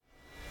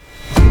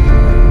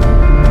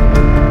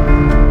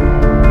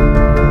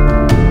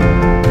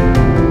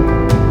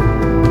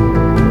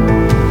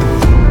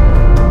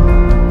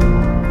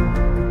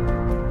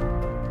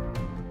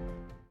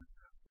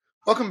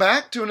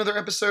back to another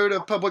episode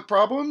of Public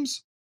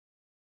Problems.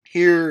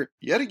 Here,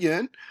 yet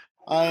again,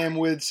 I am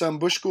with some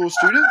Bush School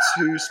students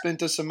who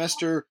spent a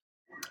semester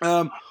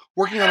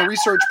working on a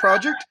research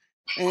project,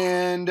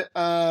 and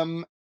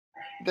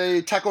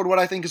they tackled what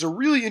I think is a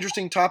really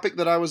interesting topic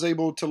that I was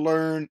able to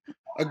learn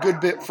a good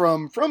bit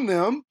from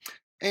them.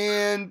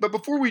 But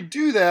before we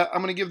do that,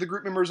 I'm going to give the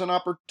group members an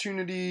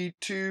opportunity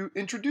to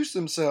introduce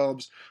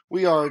themselves.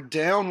 We are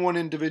down one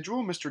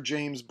individual, Mr.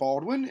 James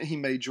Baldwin. He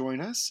may join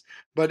us.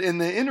 But in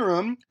the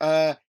interim,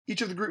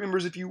 each of the group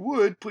members, if you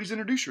would, please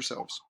introduce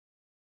yourselves.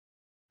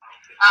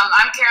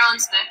 I'm Carolyn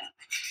Smith.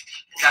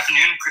 Good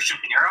afternoon, Christian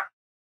Pinero.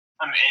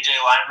 I'm AJ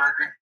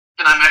Leinberger.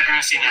 And I'm Edgar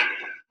Messina.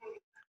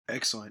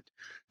 Excellent.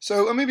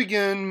 So let me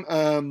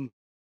begin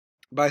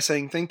by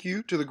saying thank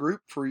you to the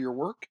group for your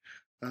work.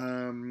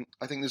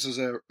 I think this is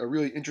a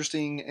really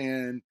interesting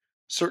and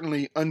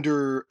certainly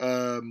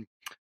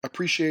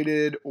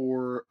appreciated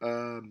or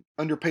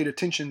underpaid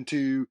attention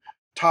to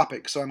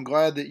topic. So I'm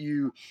glad that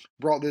you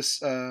brought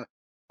this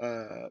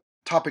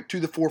topic to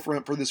the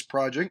forefront for this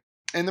project.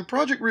 And the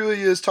project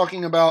really is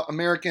talking about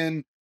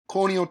American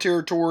colonial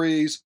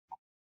territories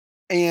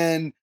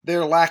and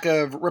their lack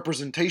of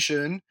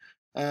representation.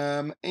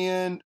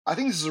 And I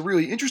think this is a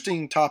really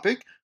interesting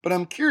topic, but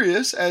I'm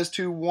curious as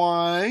to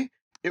why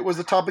it was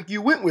the topic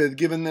you went with,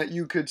 given that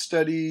you could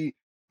study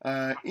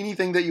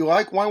anything that you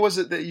like. Why was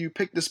it that you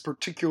picked this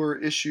particular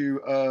issue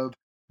of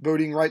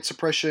voting rights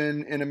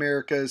suppression in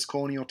America's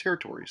colonial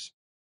territories?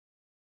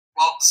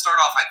 Well, to start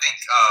off, I think,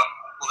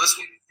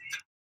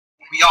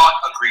 we all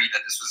agreed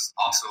that this was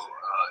also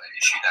an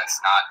issue that's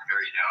not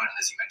very known,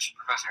 as you mentioned,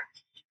 Professor.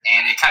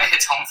 And it kind of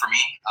hits home for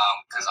me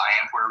because I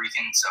am Puerto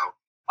Rican, so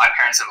my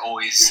parents have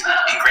always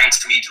ingrained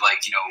to me to,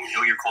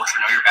 know your culture,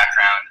 know your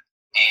background.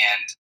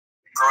 And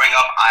growing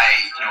up,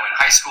 in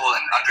high school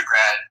and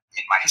undergrad,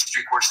 in my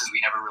history courses,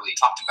 we never really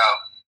talked about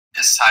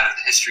this side of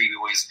the history. We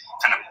always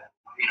kind of,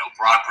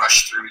 broad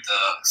brushed through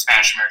the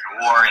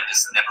Spanish-American War and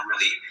just never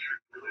really,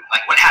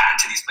 what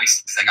happened to these places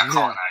that got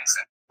colonized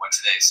and what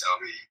today. So,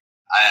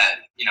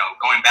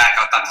 going back,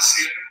 I thought this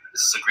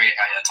is a great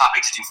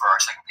topic to do for our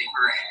second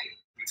paper, and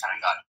we kind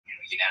of got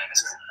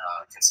unanimous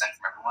consent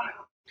from everyone.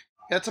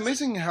 Yeah, it's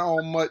amazing how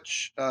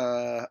much,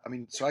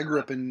 so I grew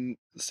up in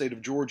the state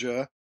of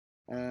Georgia,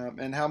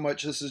 and how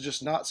much this is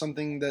just not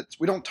something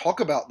we don't talk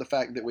about the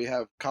fact that we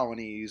have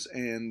colonies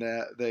and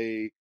that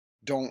they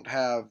don't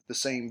have the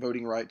same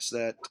voting rights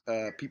that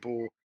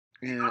people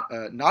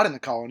not in the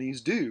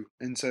colonies do.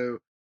 And so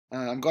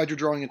I'm glad you're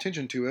drawing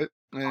attention to it.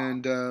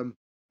 And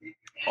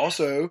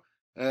also,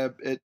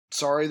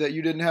 sorry that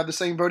you didn't have the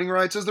same voting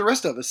rights as the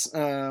rest of us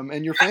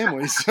and your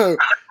families. So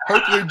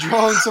hopefully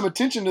drawing some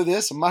attention to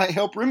this might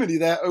help remedy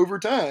that over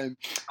time.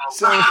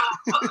 So, well,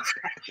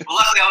 luckily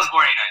I was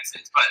born in the United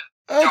States, but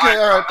okay,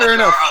 all right, fair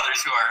enough. There are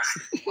others who are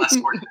less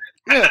fortunate.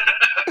 Yeah.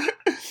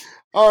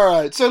 All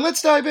right, so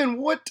let's dive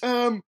in. What's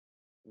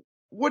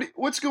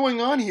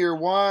going on here?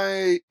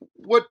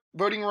 What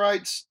voting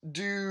rights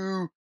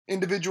do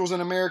individuals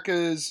in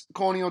America's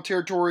colonial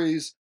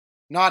territories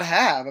not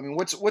have? I mean,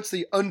 what's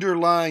the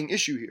underlying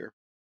issue here?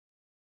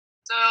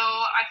 So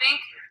I think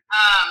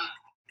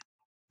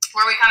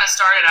where we kind of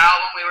started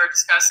out when we were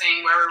discussing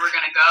where we were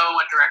going to go and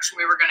what direction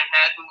we were going to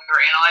head when we were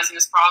analyzing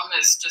this problem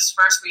is just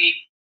first we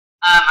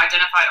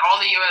identified all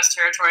the U.S.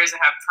 territories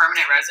that have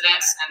permanent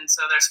residents, and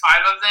so there's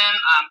 5 of them: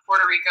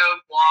 Puerto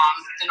Rico, Guam,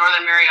 the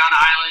Northern Mariana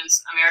Islands,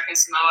 American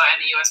Samoa,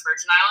 and the U.S.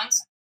 Virgin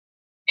Islands.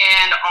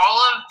 And all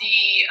of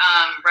the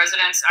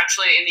residents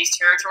actually in these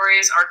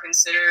territories are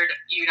considered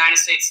United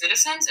States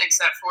citizens,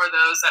 except for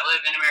those that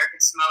live in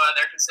American Samoa.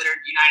 They're considered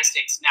United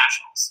States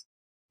nationals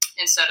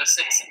instead of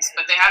citizens.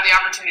 But they have the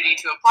opportunity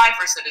to apply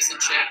for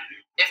citizenship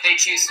if they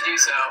choose to do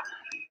so.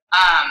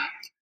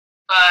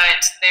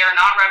 But they are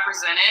not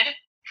represented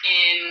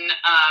in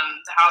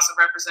the House of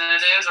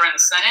Representatives or in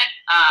the Senate.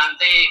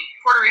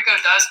 Puerto Rico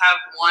does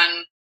have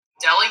one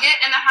delegate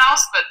in the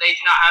House, but they do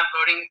not have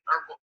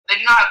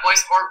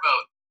voice or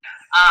vote.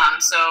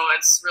 So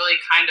it's really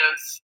kind of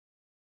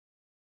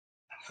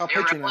how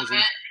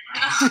patronizing.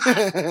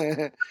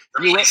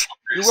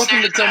 You're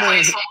welcome to come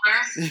in.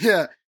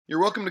 Yeah, you're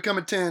welcome to come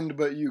attend,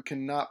 but you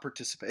cannot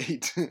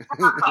participate.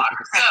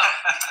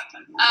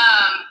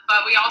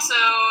 But we also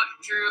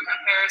drew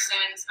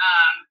comparisons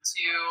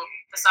to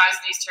the size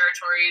of these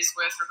territories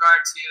with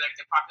regard to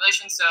the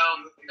population. So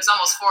there's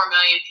almost 4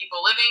 million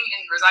people living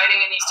and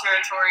residing in these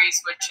territories,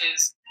 which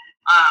is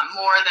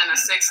more than the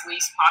 6th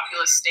least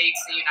populous states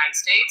in the United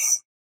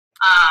States.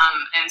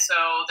 And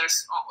so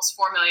there's almost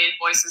 4 million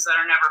voices that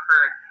are never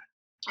heard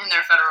in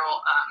their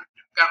federal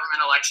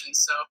government elections.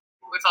 So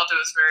we felt it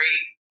was very,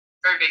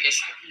 very big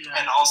issue.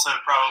 And also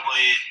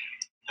probably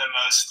the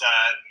most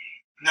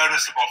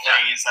noticeable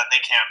thing is that they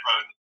can't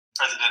vote in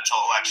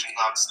presidential elections,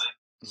 obviously.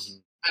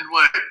 Mm-hmm. And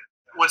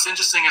what's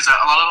interesting is that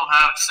a lot of them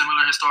have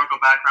similar historical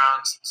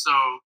backgrounds. So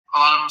a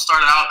lot of them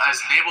started out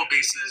as naval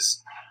bases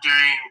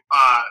during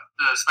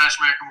the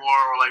Spanish-American War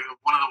or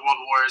one of the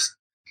world wars.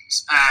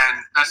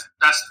 and that's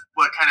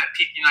what kind of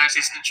piqued the United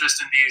States'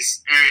 interest in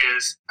these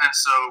areas. And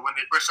so when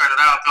they first started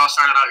out, they all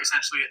started out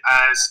essentially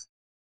as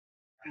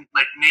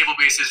like naval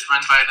bases run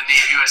by the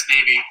U.S.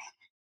 Navy,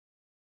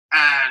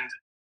 and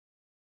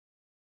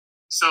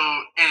so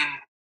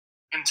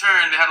in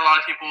turn, they had a lot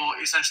of people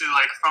essentially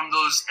like from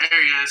those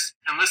areas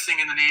enlisting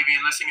in the Navy,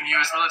 enlisting in the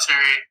U.S.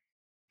 military,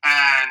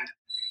 and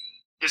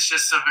it's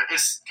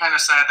kind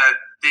of sad that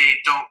they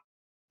don't,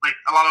 like,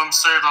 a lot of them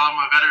served, a lot of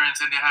them are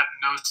veterans, and they have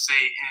no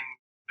say in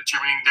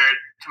determining their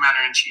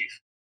commander in chief.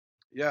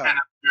 Yeah. And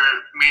other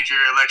major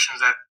elections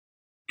that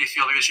they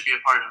feel like they should be a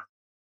part of.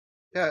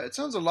 Yeah, it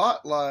sounds a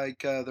lot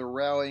like the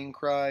rallying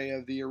cry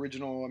of the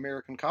original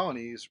American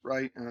colonies,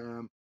 right?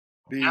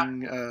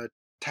 Being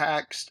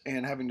taxed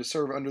and having to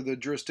serve under the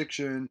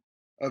jurisdiction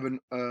of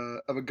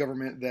a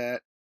government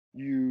that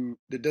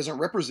doesn't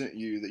represent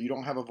you, that you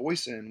don't have a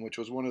voice in, which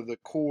was one of the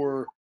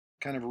core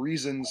kind of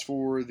reasons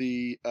for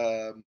the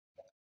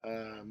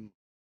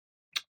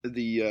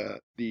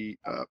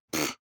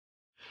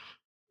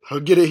I'll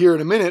get it here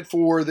in a minute,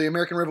 for the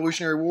American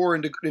Revolutionary War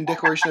and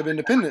Declaration of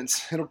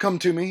Independence. It'll come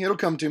to me.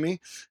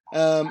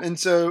 And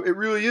so it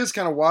really is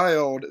kind of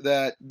wild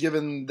that,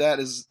 given that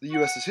is the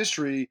U.S.'s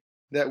history,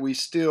 that we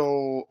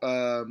still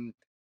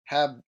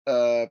have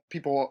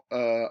people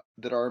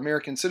that are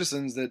American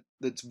citizens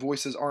that's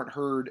voices aren't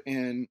heard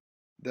in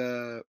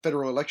the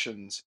federal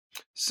elections.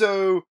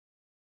 So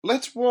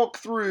let's walk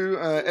through,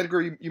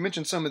 Edgar, you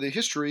mentioned some of the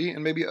history,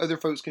 and maybe other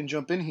folks can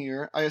jump in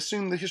here. I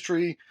assume the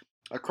history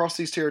across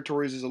these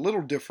territories is a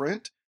little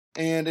different,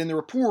 and in the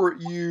report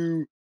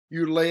you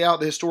lay out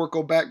the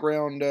historical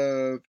background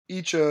of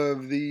each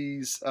of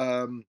these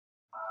 5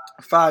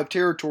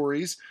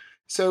 territories.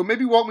 So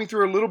maybe walk me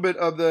through a little bit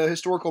of the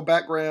historical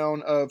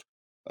background of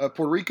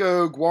Puerto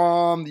Rico,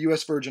 Guam, the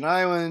U.S. Virgin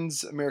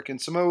Islands, American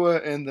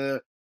Samoa, and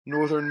the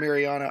Northern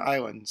Mariana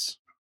Islands.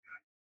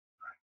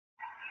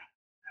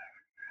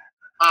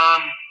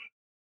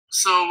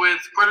 So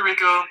with Puerto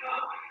Rico,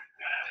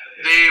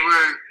 they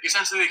were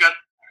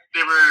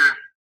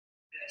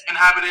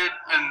inhabited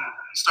and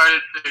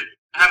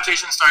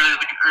habitation started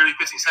like in early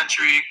 15th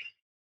century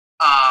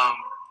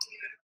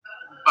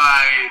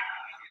by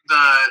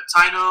the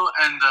Taino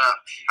and the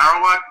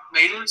Arawak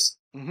natives.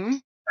 Mm-hmm.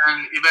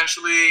 And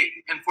eventually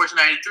in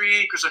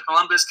 1493, Christopher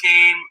Columbus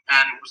came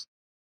and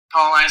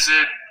colonized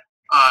it.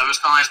 It was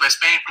colonized by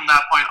Spain from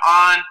that point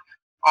on,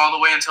 all the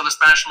way until the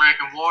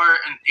Spanish-American War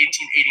in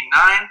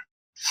 1889.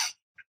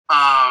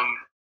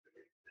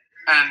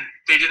 And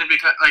they didn't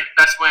become, like,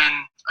 that's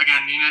when,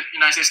 again, the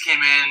United States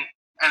came in,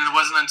 and it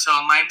wasn't until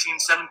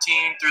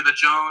 1917 through the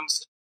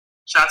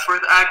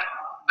Jones-Chatsworth Act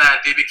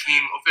that they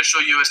became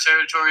official U.S.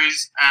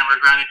 territories and were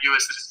granted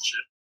U.S.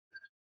 citizenship.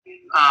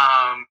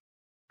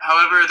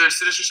 However, their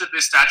citizenship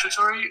is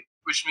statutory,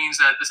 which means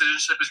that the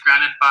citizenship is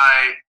granted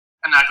by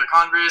an act of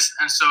Congress,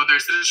 and so their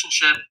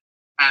citizenship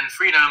and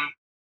freedom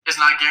is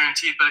not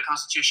guaranteed by the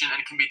Constitution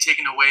and can be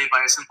taken away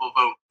by a simple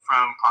vote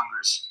from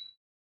Congress.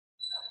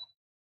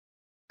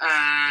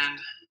 And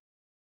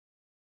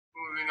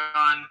moving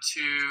on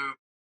to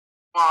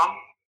Guam.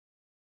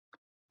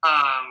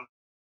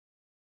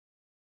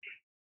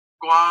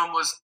 Guam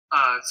was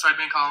started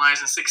being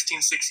colonized in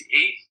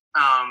 1668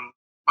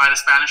 by the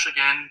Spanish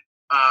again,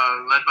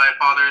 led by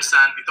Father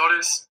San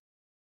Vitores.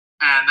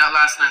 And that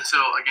lasted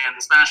until, again,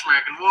 the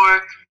Spanish-American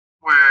War,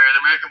 where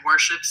the American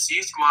warships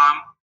seized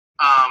Guam.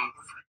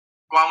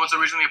 Guam was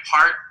originally a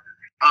part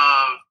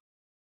of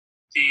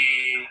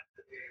the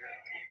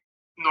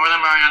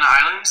Northern Mariana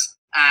Islands,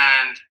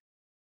 and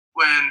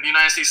when the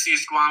United States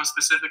seized Guam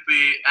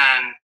specifically,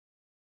 and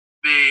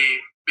they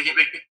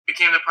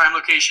became the prime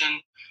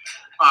location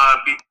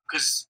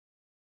because,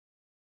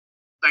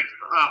 like,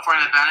 for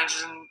an advantage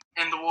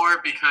in the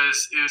war,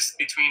 because it was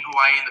between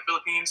Hawaii and the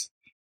Philippines,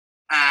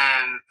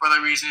 and for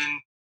that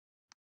reason,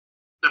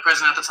 the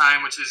president at the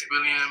time, which is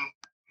William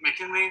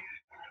McKinley,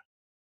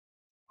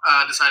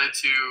 decided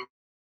to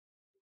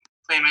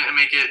claim it and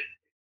make it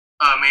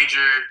a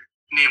major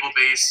naval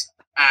base.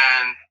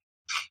 And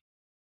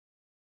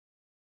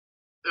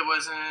it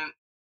wasn't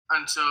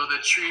until the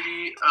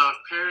Treaty of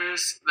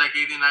Paris that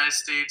gave the United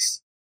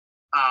States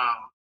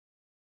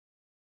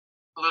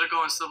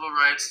political and civil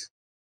rights.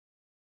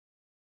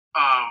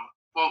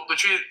 Well, the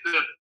Treaty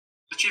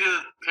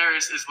of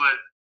Paris is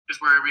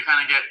where we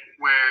kind of get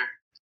where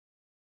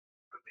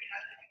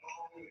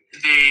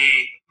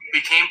they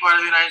became part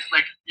of the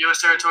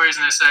U.S. territories,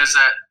 and it says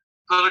that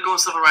political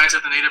and civil rights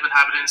of the native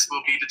inhabitants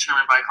will be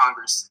determined by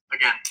Congress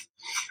again.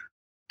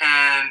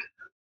 And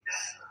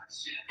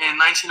in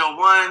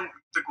 1901,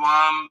 the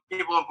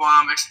people of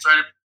Guam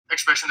started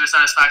expressing their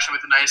satisfaction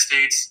with the United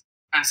States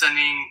and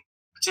sending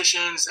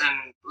petitions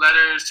and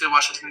letters to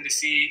Washington,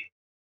 D.C.,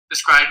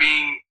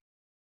 describing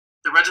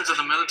the regimes of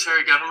the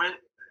military government,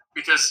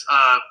 because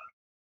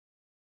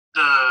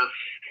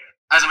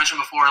as I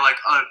mentioned before,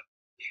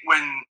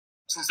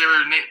 since they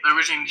were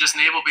originally just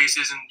naval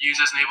bases and used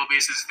as naval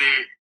bases,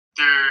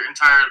 their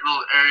entire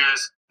little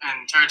areas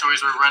and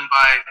territories were run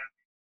by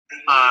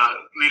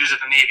leaders of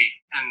the Navy,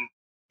 and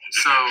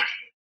so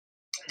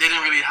they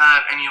didn't really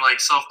have any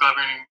like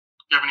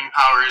governing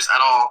powers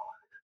at all.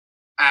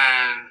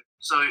 And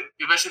so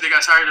eventually they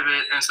got tired of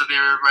it, and so they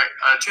were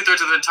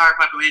 2/3 of the entire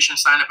population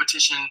signed a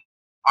petition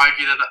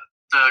argued that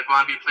the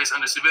Guam be placed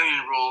under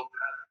civilian rule.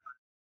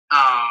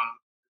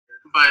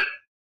 But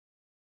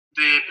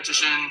the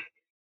petition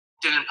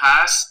didn't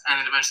pass, and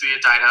then eventually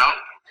it died out.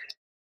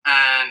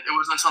 And it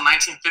was until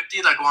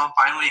 1950 that Guam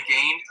finally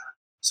gained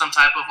some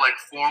type of like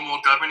formal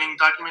governing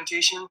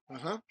documentation,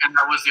 and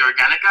that was the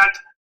Organic Act.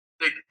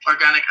 The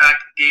Organic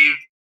Act gave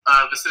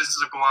the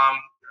citizens of Guam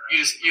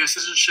U.S.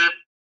 citizenship,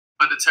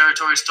 but the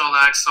territory still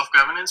lacks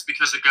self-governance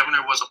because the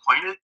governor was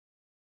appointed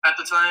at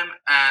the time,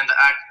 and the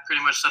act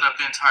pretty much set up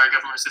the entire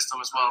government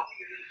system as well.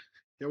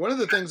 Yeah, one of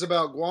the things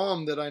about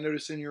Guam that I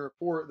noticed in your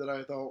report that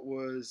I thought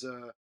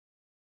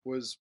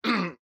was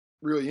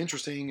really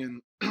interesting,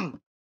 and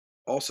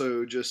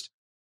also just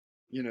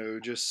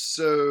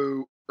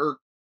so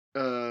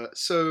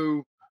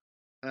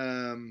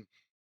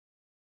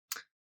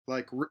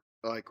like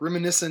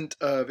reminiscent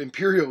of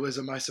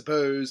imperialism, I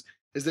suppose,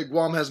 is that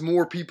Guam has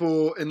more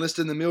people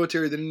enlisted in the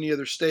military than any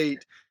other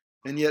state,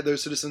 and yet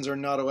those citizens are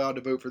not allowed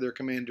to vote for their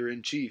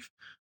commander-in-chief,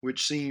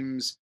 which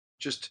seems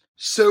just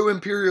so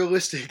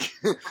imperialistic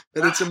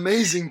that it's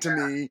amazing to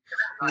me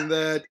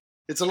that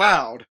it's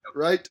allowed,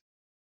 right?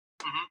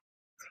 Mm-hmm.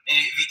 And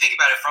if you think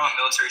about it from a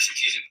military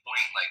strategic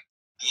point, like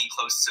being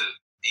close to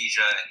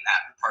Asia and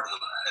that part of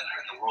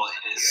the world,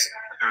 it is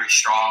a very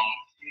strong,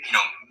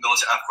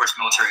 military. Of course,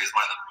 military is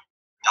one of the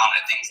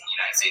dominant things in the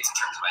United States in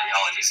terms of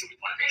ideology, so we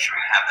want to make sure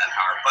we have that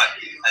power. But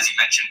as you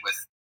mentioned with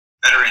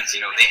veterans,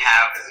 they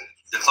have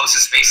the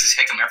closest base is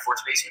Hickam Air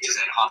Force Base, which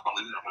is in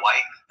Honolulu,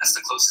 Hawaii. That's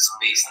the closest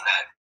base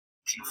that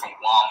people from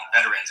Guam,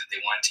 veterans, if they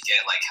wanted to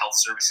get like health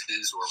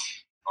services or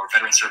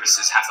veteran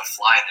services, have to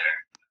fly there.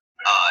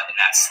 And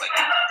that's like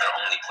their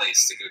only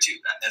place to go to.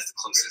 That's the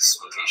closest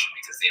location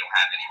because they don't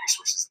have any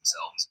resources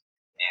themselves.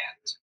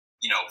 And,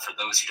 for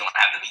those who don't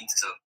have the means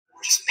to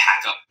just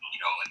pack up,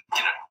 and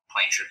get a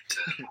plane trip to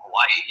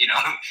Hawaii,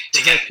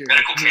 to get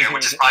medical care,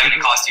 which is probably going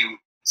to cost you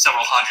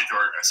several hundred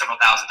or several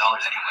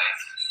 $1,000s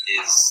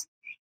anyway, is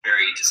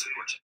very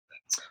disproportionate.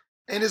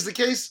 And is the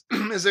case,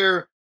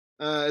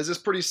 is this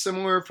pretty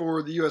similar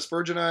for the U.S.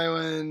 Virgin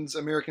Islands,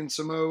 American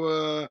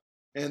Samoa,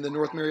 and the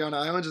North Mariana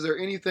Islands? Is there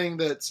anything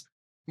that's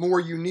more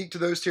unique to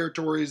those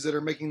territories that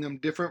are making them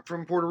different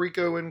from Puerto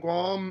Rico and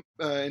Guam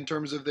in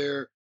terms of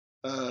their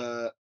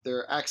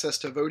access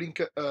to voting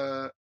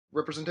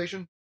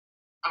representation?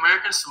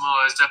 American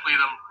Samoa is definitely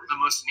the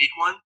most unique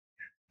one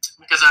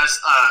because, as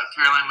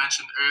Caroline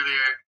mentioned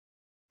earlier,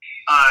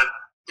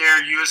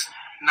 they're U.S.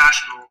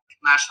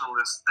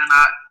 nationalists. They're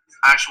not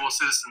actual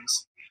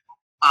citizens.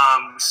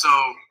 So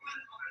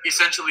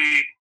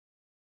essentially,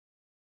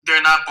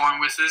 they're not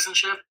born with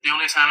citizenship. The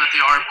only time that they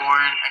are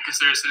born and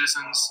considered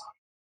citizens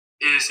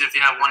is if they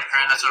have one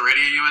parent that's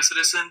already a U.S.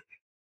 citizen.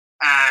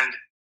 And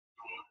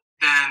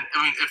then,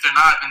 if they're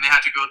not, then they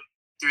have to go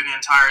through the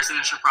entire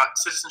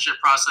citizenship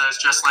process,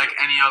 just like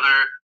any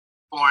other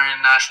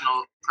foreign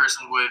national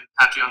person would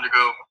have to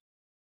undergo.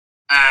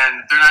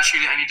 And they're not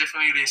treated any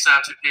differently. They still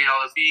have to pay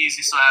all the fees.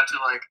 They still have to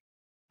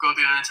go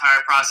through the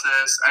entire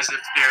process as if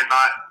they're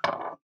not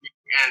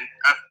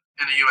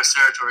in a U.S.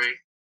 territory.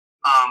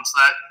 So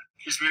that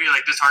is really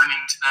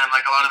disheartening to them.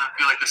 Like a lot of them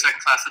feel like they're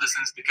second-class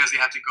citizens because they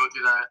have to go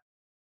through that.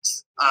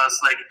 It's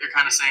they're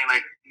kind of saying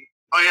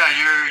oh yeah,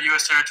 you're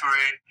U.S.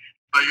 territory,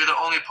 but you're the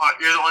only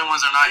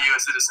ones that are not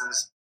U.S.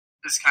 citizens.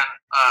 It's kind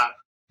of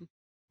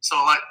so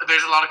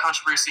there's a lot of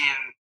controversy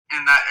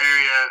in that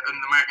area in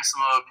American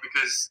Samoa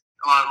because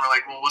a lot of them are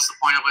like, well, what's the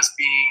point of us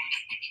being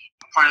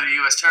a part of the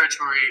U.S.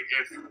 territory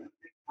if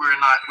we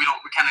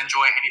can't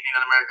enjoy anything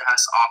that America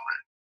has to offer?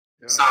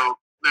 Yeah. So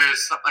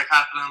there's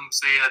half of them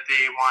say that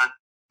they want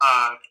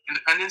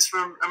independence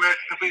from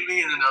America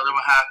completely, and then the other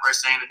half are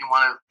saying that they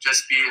want to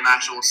just be an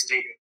actual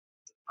state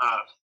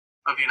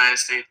of the United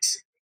States.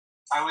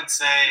 I would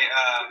say,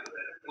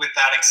 with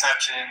that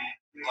exception,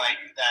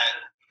 that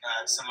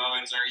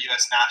Samoans are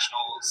U.S.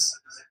 nationals,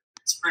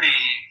 it's pretty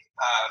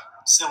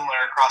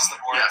similar across the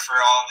board for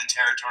all the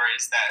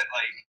territories. That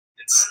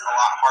it's a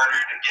lot harder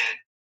to get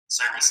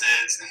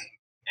services and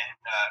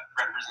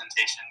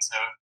representation. So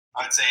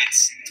I would say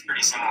it's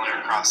pretty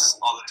similar across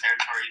all the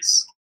territories,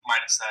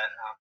 minus that.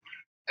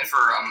 And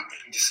for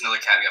just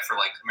another caveat for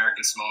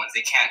American Samoans,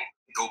 they can't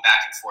go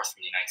back and forth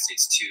from the United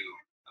States to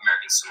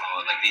American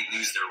Samoa. They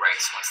lose their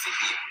rights once they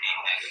leave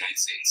the United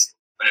States.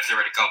 But if they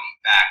were to come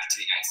back to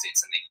the United States,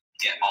 then they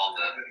get all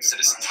the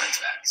citizens' rights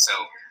back. So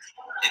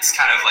it's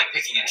kind of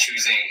picking and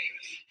choosing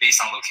based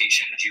on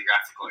location,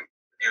 geographical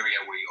area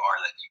where you are,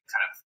 that you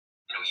kind of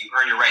you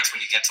earn your rights when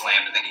you get to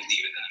land, and then you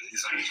leave, and then you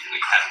lose them when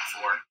you had it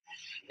before.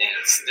 And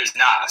there's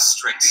not a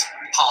strict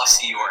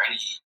policy or any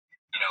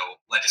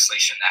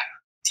legislation that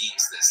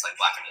deems this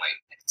black and white.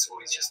 It's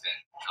always just been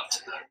up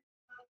to the.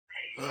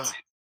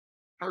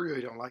 I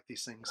really don't like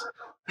these things.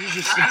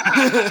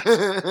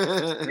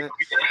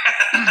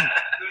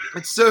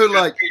 It's so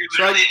really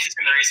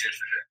interesting to research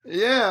for sure.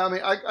 Yeah,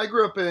 I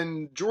grew up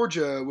in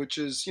Georgia, which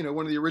is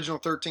one of the original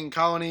 13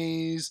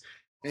 colonies,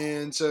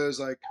 And so it's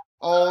like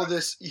all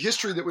this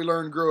history that we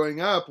learned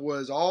growing up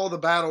was all the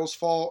battles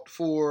fought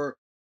for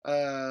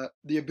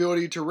the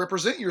ability to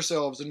represent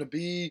yourselves and to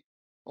be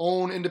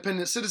own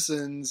independent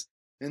citizens.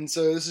 And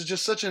so this is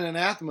just such an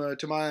anathema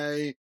to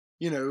my,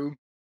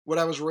 what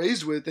I was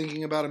raised with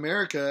thinking about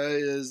America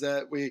is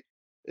that we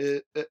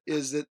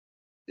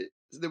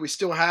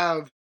still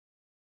have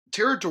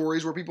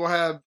territories where people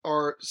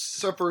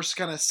suffer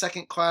kind of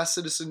second class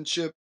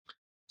citizenship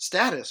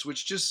status,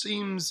 which just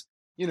seems,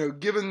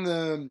 given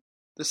the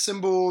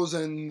symbols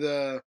and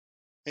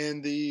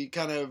the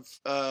kind of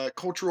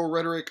cultural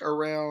rhetoric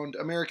around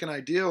American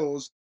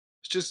ideals,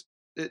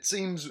 it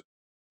seems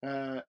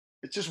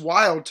it's just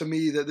wild to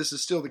me that this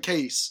is still the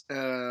case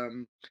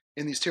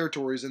in these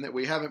territories, and that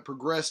we haven't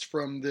progressed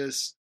from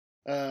this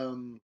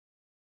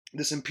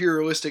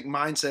imperialistic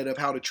mindset of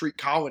how to treat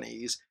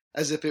colonies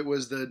as if it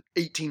was the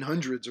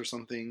 1800s or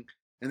something,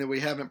 and that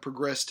we haven't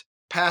progressed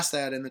past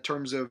that in the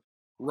terms of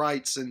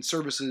rights and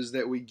services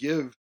that we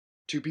give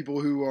to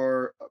people who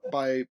are,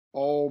 by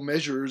all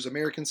measures,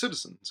 American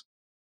citizens.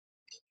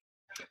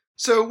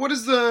 So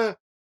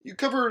you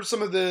cover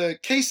some of the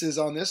cases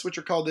on this, which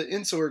are called the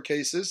insular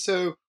cases.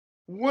 So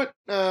what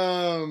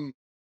have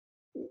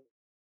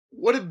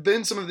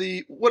been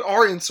what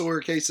are insular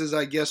cases,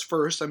 I guess,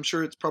 first? I'm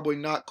sure it's probably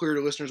not clear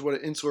to listeners what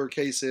an insular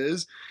case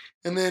is.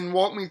 And then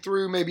walk me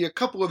through maybe a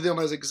couple of them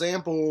as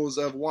examples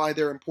of why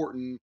they're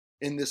important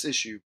in this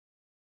issue.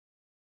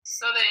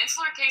 So the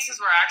insular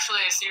cases were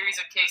actually a series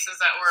of cases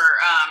that were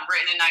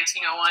written in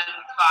 1901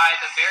 by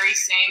the very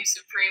same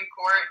Supreme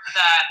Court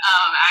that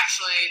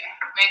actually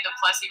made the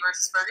Plessy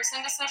versus Ferguson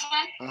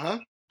decision. Uh-huh.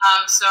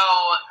 So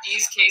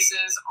these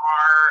cases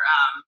are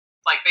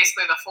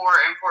basically the four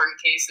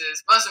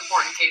most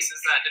important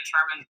cases that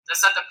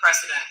set the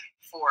precedent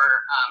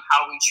for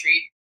how we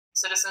treat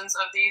citizens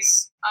of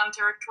these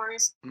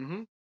territories.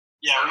 Mm-hmm.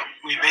 Yeah,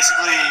 we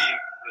basically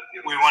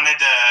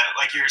wanted to,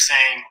 like you were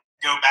saying,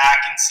 go back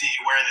and see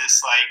where this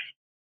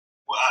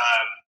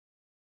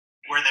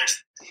where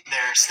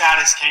their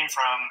status came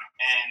from,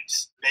 and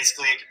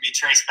basically it could be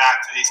traced back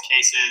to these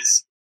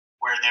cases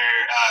where their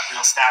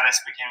real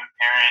status became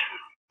apparent.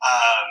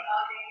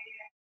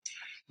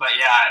 But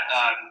yeah,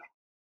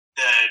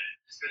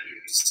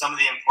 some of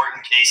the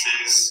important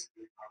cases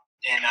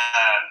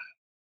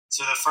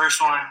so the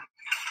first one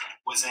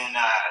was in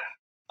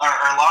or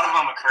a lot of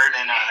them occurred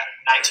in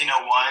 1901,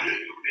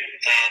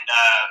 and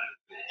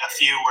a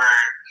few were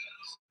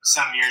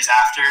some years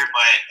after,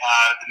 but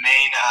the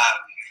main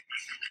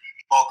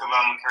bulk of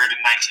them occurred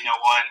in 1901.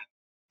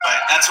 But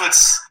that's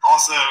what's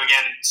also,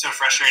 again, so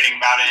frustrating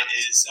about it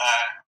is,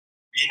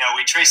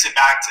 we trace it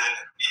back to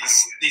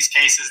these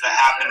cases that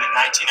happened in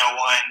 1901,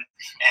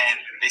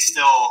 and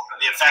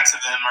the effects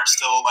of them are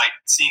still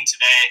seen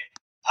today.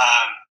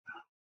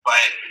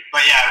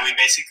 But yeah, we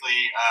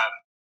basically,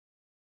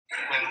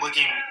 when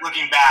looking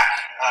back,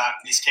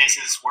 these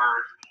cases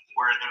were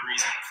the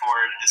reason for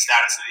the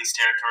status of these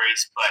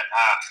territories. But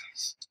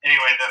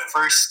anyway, the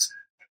first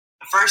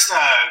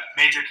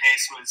major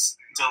case was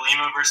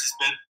DeLima versus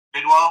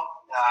Bidwell,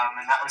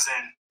 and that was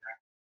in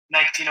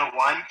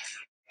 1901.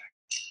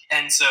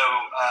 And so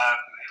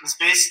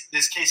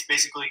this case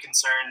basically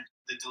concerned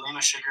the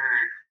DeLima Sugar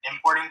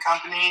Importing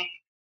Company,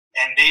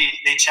 and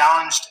they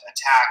challenged a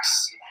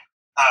tax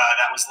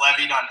that was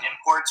levied on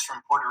imports from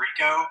Puerto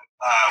Rico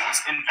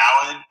was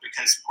invalid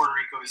because Puerto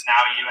Rico is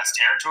now a U.S.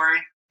 territory.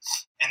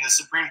 And the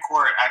Supreme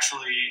Court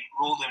actually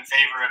ruled in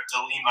favor of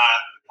DeLima,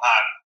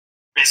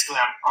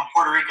 basically on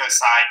Puerto Rico's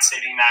side,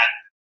 stating that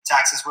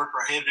taxes were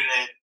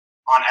prohibited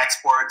on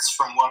exports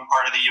from one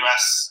part of the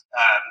U.S.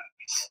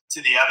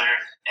 To the other.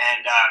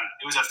 And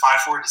it was a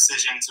 5-4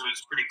 decision, so it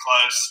was pretty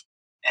close.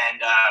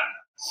 And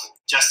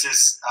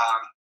Justice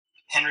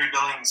Henry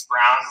Billings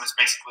Brown was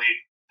basically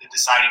the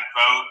deciding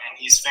vote,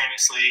 and he's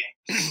famously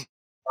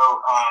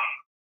wrote on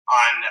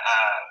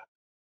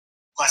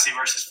Plessy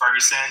versus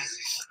Ferguson,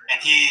 and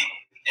he,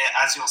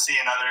 as you'll see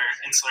in other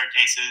insular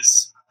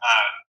cases,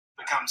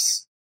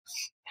 becomes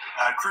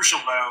a crucial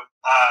vote.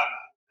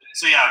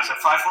 So yeah, it was a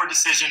 5-4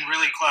 decision,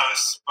 really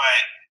close, but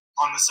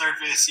on the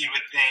surface you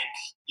would think,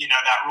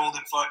 that ruled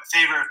in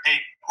favor of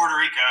Puerto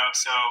Rico.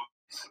 So,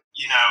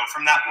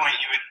 from that point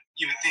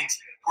you would think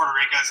Puerto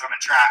Rico is on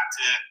a track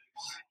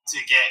to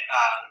get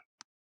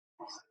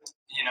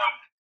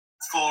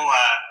full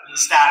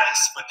status,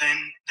 but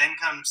then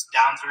comes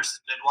Downs versus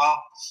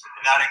Bidwell,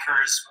 and that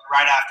occurs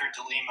right after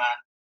DeLima,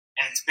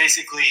 and it's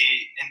basically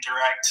in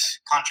direct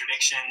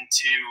contradiction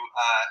to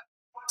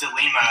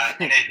DeLima,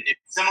 and it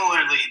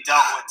similarly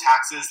dealt with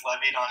taxes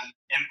levied on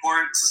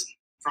imports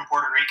from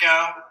Puerto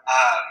Rico,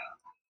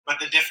 but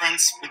the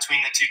difference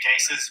between the two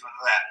cases was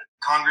that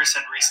Congress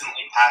had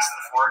recently passed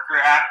the Foraker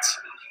Act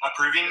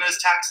approving those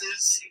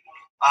taxes.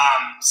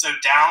 So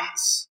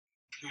Downs,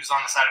 who's on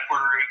the side of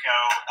Puerto Rico,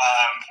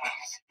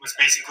 was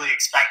basically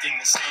expecting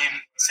the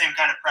same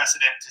kind of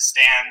precedent to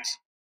stand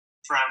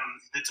from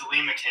the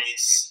DeLima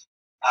case.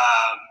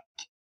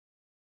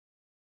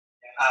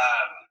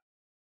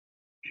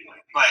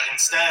 But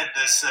instead,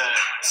 this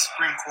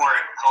Supreme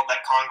Court held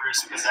that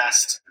Congress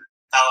possessed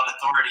valid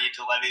authority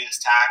to levy this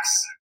tax.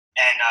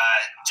 And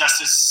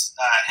Justice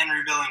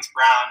Henry Billings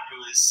Brown, who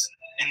was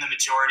in the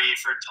majority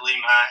for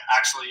DeLima,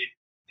 actually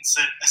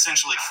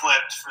essentially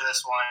flipped for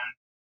this one.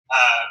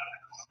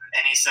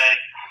 And he said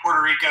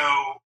Puerto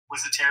Rico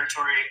was a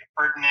territory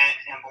pertinent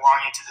and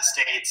belonging to the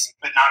states,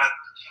 but not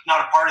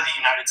a part of the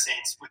United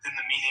States within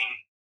the meaning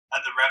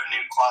of the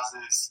revenue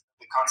clauses of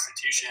the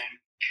Constitution.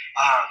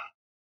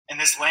 And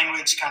this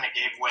language kind of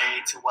gave way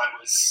to what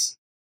was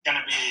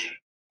going to be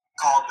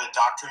called the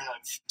doctrine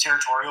of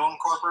territorial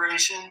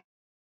incorporation.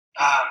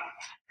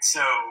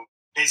 So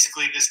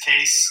basically, this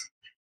case,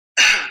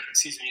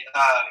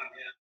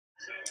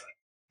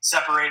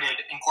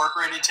 separated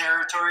incorporated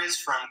territories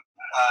from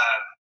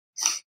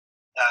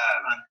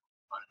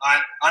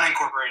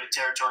unincorporated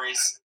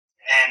territories,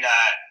 and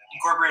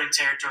incorporated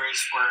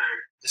territories were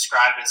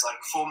described as like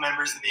full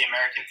members of the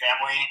American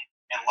family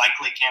and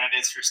likely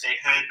candidates for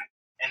statehood,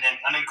 and then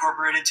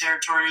unincorporated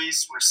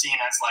territories were seen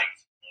as like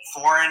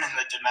foreign in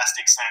the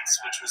domestic sense,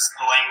 which was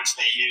the language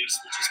they used,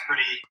 which is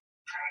pretty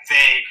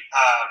vague.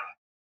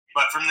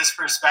 But from this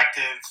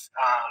perspective,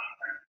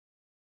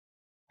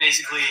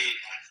 basically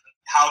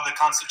how the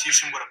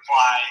Constitution would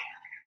apply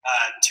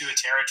to a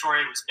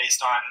territory was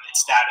based on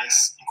its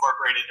status,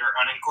 incorporated or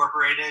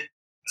unincorporated.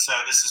 So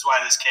this is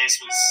why this case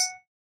was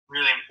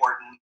really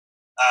important.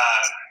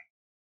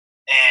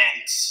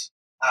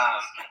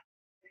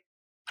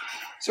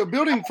 So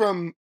building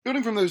from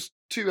those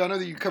two, I know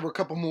that you cover a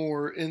couple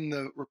more in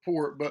the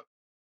report, but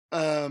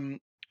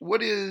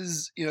what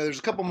is, there's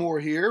a couple more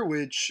here,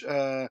 which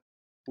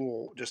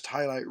we'll just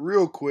highlight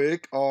real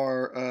quick,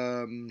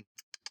 are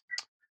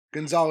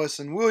Gonzalez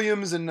and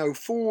Williams in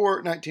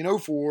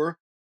 1904,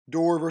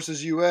 Dorr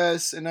versus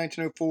U.S. in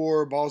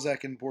 1904,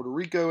 Balzac in Puerto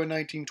Rico in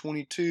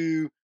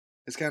 1922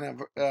 is kind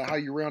of how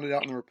you round it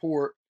out in the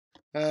report.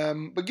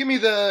 But give me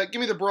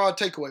the broad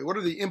takeaway. What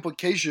are the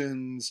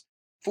implications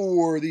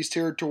for these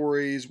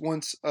territories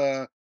once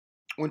you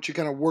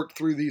kind of work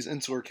through these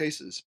insular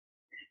cases?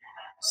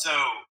 So,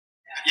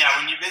 yeah,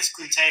 when you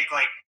basically take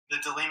like the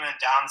DeLima and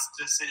Downs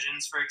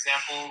decisions, for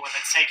example, when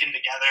it's taken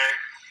together,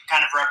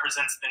 kind of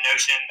represents the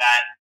notion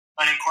that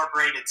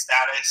unincorporated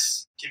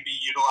status can be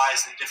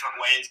utilized in different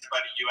ways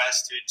by the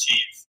U.S. to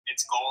achieve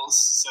its goals.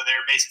 So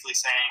they're basically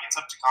saying it's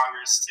up to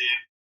Congress to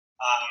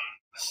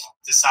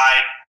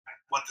decide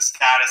what the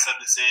status of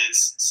this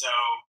is. So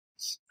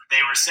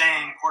they were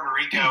saying Puerto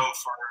Rico,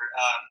 for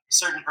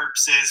certain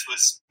purposes,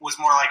 was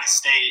more like a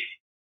state,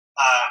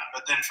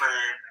 but then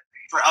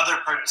for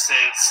other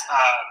purposes,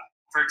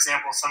 for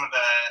example, some of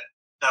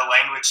the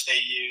language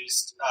they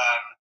used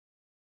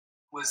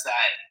was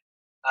that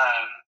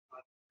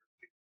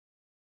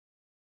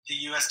the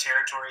U.S.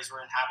 territories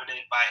were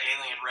inhabited by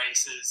alien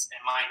races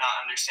and might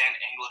not understand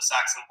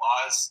Anglo-Saxon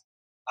laws.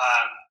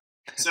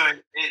 So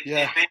it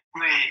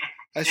basically...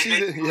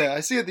 I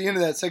see at the end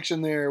of that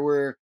section there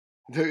where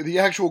the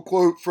actual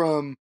quote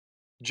from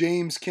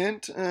James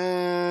Kent,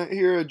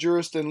 here a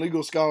jurist and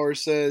legal scholar,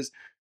 says,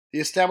 "The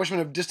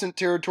establishment of distant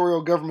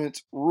territorial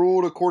governments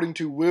ruled according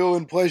to will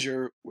and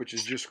pleasure," which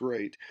is just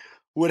great,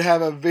 "would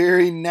have a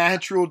very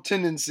natural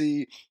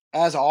tendency,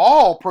 as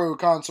all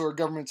proconsular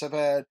governments have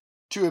had,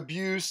 to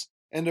abuse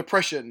and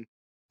oppression,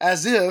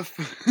 as if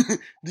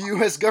the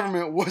U.S.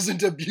 government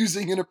wasn't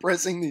abusing and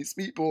oppressing these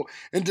people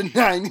and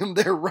denying them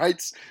their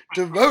rights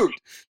to vote."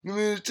 I mean,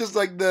 it's just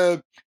like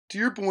to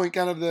your point,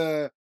 kind of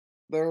the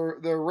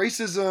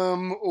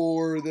racism,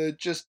 or the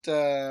just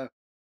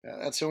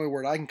that's the only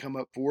word I can come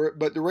up for it.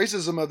 But the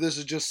racism of this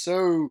is just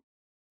so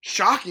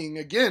shocking.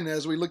 Again,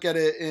 as we look at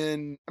it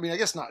I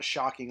guess not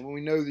shocking when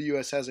we know the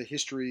U.S. has a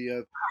history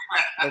of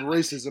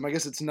racism. I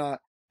guess it's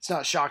not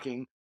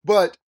shocking,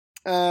 but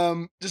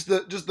just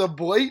the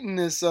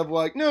blatantness of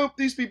like, nope,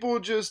 these people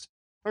just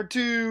are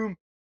too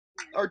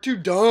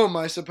dumb,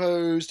 I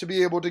suppose, to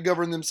be able to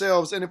govern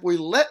themselves. And if we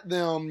let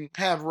them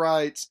have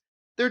rights,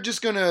 they're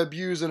just going to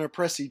abuse and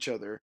oppress each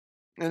other.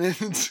 And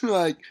it's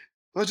like,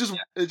 it's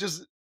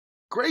just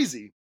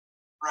crazy.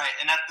 Right.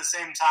 And at the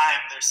same time,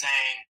 they're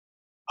saying,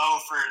 oh,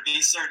 for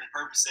these certain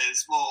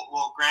purposes,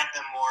 we'll grant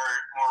them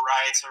more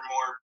rights or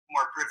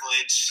more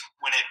privilege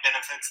when it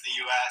benefits the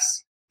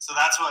U.S. So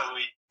that's what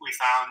we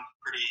found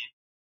pretty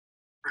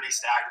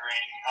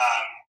staggering.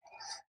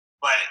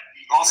 But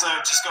also,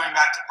 just going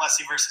back to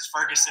Plessy versus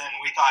Ferguson,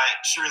 we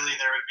thought surely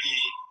there would be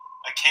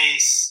a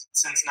case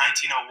since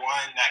 1901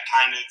 that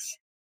kind of,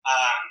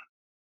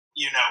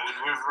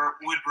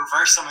 would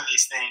reverse some of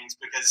these things,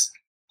 because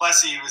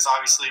Plessy was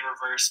obviously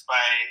reversed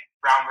by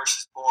Brown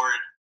versus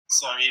Board.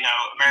 So,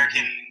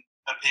 American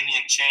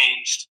opinion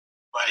changed,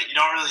 but you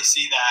don't really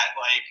see that.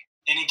 Like,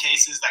 any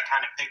cases that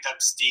kind of picked up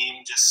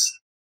steam just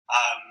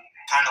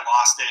kind of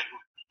lost it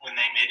when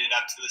they made it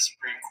up to the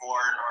Supreme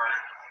Court, or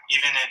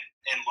even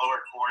in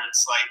lower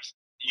courts. Like,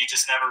 you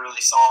just never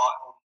really saw.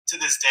 To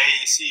this day,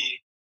 you see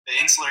the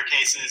insular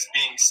cases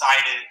being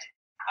cited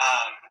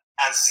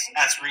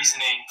as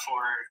reasoning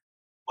for,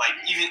 like,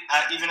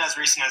 even as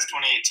recent as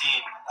 2018,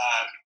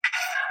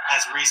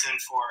 as reason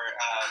for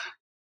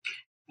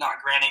not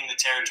granting the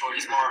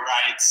territories more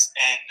rights,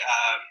 and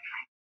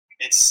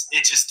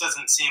it just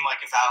doesn't seem like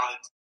a valid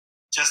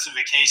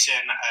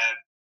justification,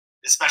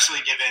 especially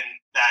given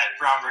that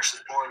Brown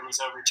versus Board was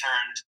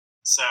overturned.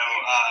 So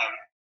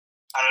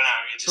I don't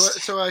know.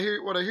 So I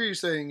hear what I hear you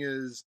saying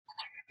is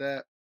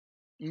that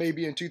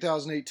maybe in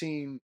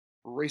 2018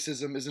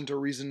 racism isn't a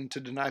reason to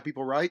deny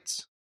people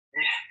rights.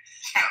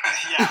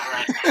 Yeah,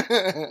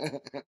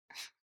 right.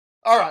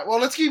 All right. Well,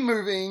 let's keep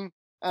moving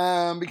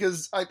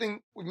because I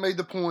think we've made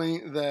the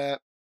point that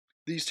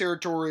these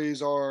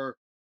territories are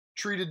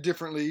treated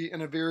differently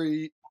in a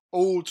very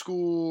old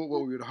school,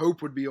 what we would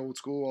hope would be old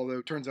school, although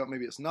it turns out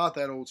maybe it's not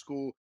that old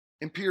school,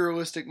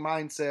 imperialistic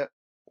mindset.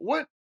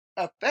 What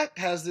effect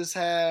has this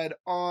had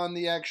on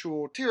the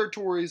actual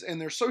territories and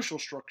their social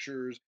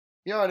structures?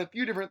 You know, and a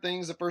few different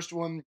things. The first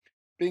one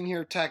being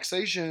here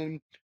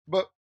taxation,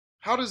 but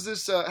how has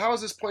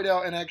this played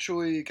out in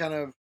actually kind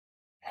of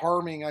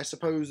harming, I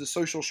suppose, the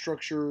social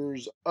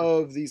structures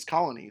of these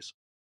colonies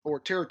or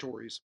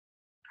territories?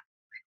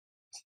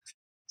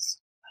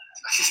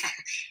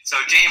 So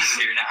James is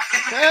here now.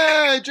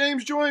 Hey,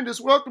 James joined us.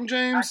 Welcome,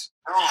 James.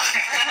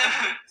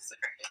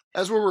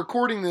 As we're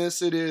recording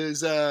this, it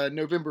is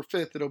November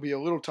 5th. It'll be a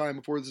little time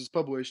before this is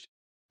published,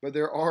 but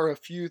there are a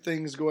few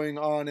things going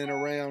on and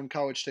around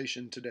College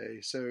Station today.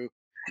 So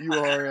you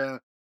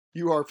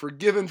are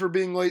forgiven for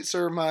being late,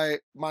 sir. My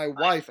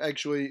wife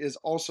actually is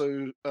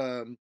also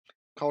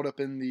caught up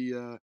in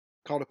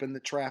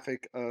the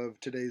traffic of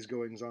today's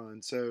goings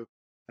on. So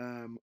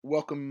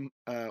welcome,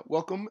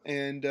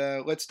 and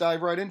let's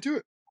dive right into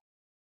it.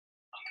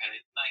 Okay,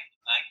 thank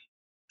you.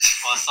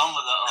 Well, some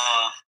of the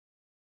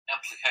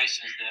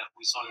implications that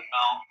we sort of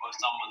found, or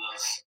some of the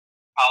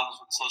problems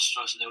with social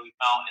structure that we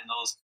found in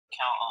those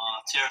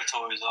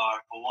territories are,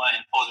 for one,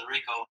 in Puerto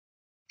Rico,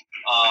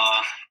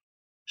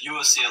 you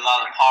will see a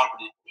lot of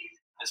poverty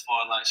as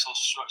far as like social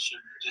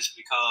structure, just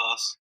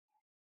because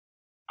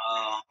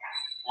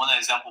one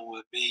example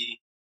would be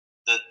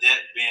the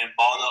debt being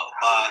bought up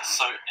by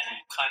certain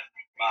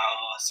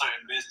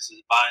businesses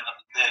buying up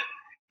the debt,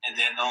 and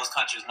then those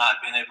countries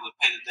not being able to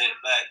pay the debt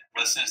back.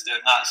 But since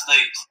they're not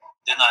states,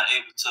 they're not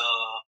able to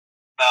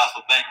file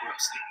for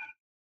bankruptcy.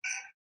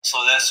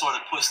 So that sort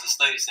of puts the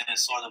states in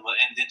sort of an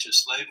indentured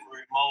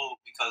slavery mode,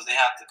 because they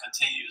have to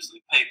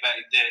continuously pay back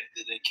debt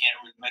that they can't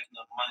really make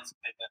enough money to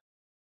pay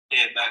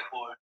it back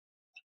for.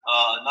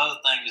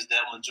 Another thing is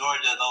that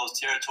majority of those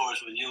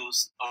territories were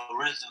used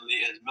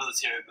originally as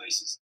military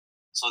bases.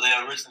 So they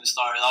originally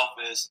started off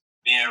as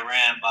being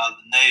ran by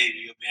the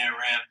Navy or being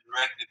ran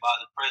directly by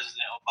the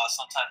president or by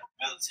some type of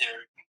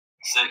military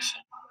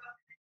section.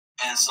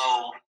 And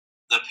so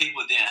the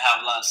people didn't have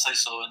a lot of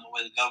say-so in the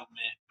way the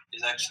government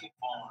is actually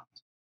formed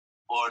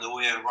or the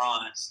way it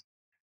runs.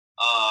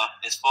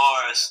 As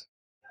far as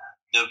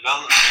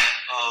development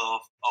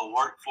of a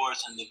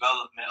workforce and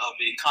development of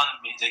the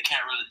economy, they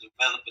can't really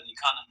develop an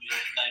economy or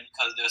anything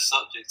because they're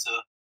subject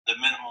to the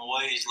minimum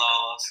wage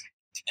laws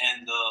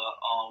and the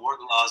work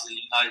laws of the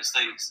United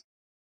States.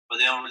 But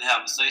they don't really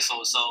have a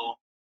say-so,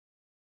 so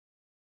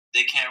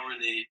they can't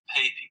really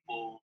pay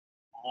people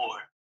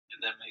more, if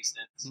that makes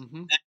sense.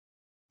 Mm-hmm.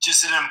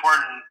 Just an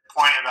important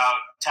point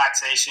about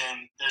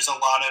taxation, there's a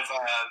lot of,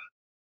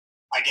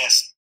 I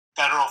guess,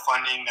 federal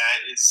funding that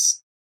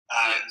is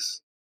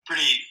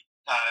pretty,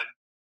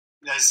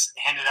 that's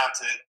handed out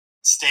to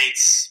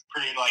states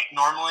pretty, like,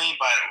 normally,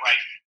 but, like,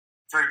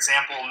 for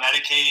example,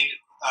 Medicaid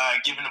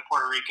given to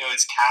Puerto Rico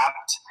is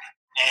capped,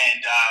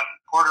 and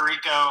Puerto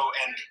Rico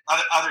and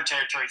other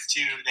territories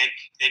too,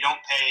 they don't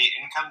pay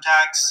income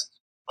tax,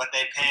 but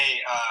they pay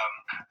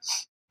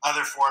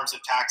other forms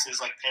of taxes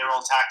like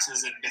payroll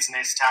taxes and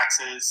business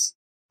taxes,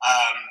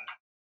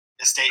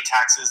 estate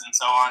taxes, and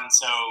so on.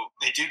 So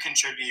they do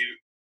contribute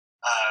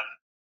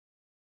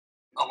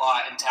a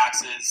lot in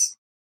taxes,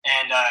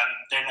 and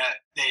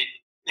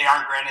they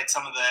aren't granted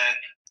some of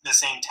the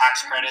same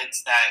tax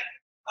credits that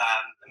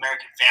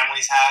American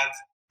families have.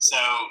 So,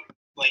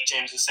 like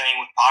James was saying,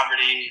 with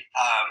poverty,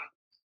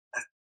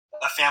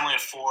 a family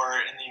of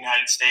four in the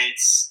United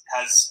States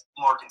has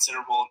more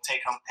considerable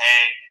take-home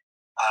pay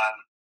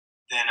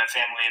than a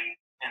family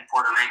in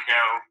Puerto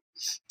Rico,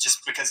 just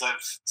because of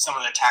some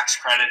of the tax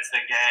credits they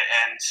get,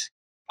 and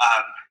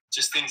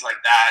just things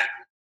like that,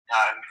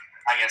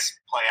 I guess,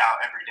 play out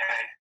every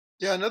day.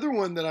 Yeah, another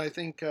one that I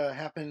think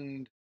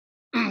happened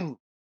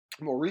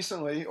more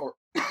recently, or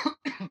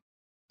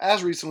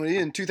as recently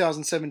in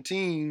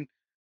 2017,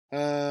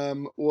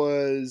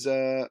 was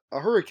a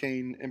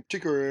hurricane, in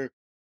particular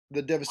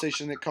the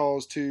devastation it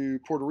caused to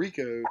Puerto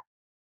Rico.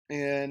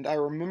 And I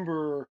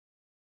remember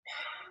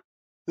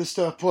this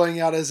stuff playing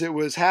out as it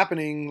was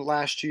happening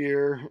last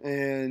year,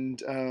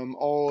 and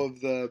all of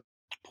the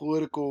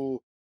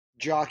political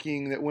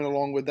jockeying that went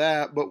along with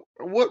that. But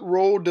what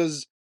role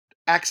does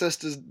access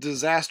to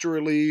disaster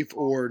relief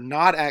or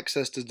not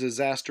access to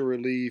disaster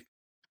relief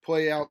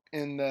play out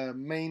in the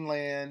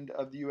mainland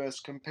of the U.S.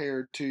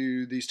 compared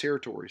to these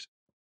territories?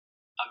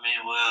 I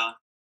mean, well,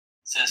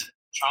 since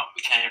Trump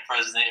became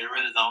president, it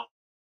really don't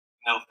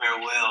fare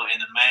well in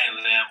the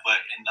mainland,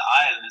 but in the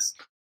islands,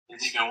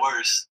 it's even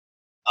worse.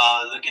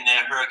 Looking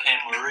at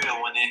Hurricane Maria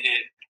when it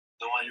hit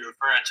the one you're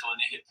referring to, and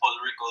it hit Puerto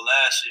Rico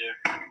last year,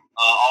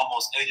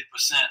 almost 80%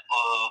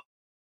 of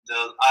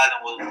the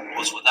island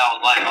was without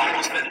light.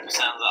 Almost 50%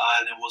 of the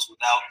island was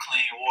without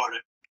clean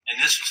water, and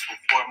this was for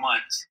 4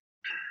 months.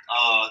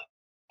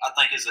 I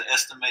think it's an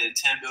estimated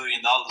 $10 billion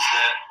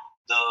that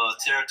the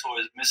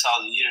territories miss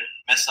out on a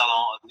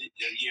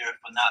year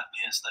for not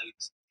being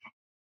states.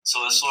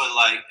 So it's sort of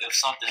like if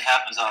something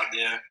happens out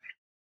there,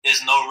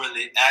 there's no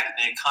really act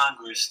in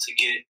Congress to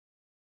get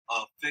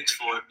a fix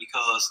for it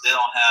because they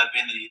don't have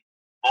any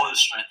voter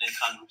strength in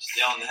Congress.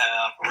 They only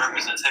have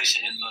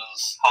representation in the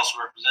House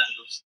of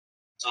Representatives.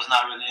 So it's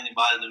not really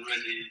anybody to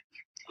really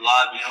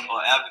lobby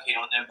or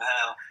advocate on their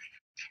behalf.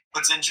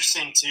 What's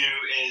interesting too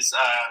is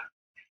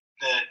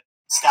the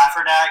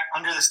Stafford Act.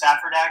 Under the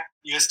Stafford Act,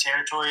 U.S.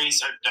 territories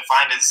are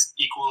defined as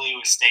equally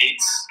with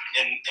states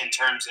in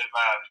terms of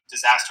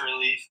disaster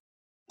relief.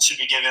 It should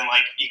be given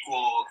like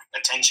equal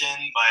attention,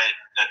 but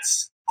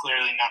that's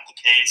clearly not the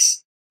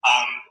case.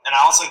 And I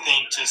also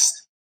think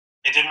just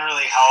it didn't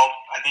really help.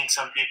 I think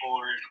some people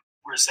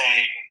were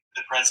saying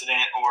the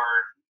president or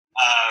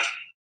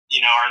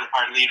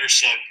our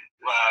leadership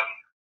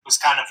was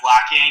kind of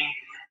lacking.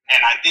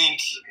 And I think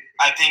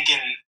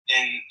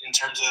in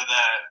terms of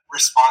the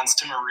response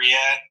to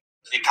Maria,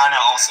 it kind of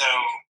also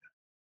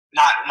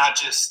not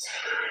just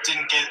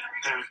didn't get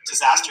the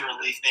disaster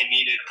relief they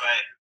needed, but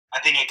I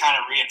think it kind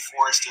of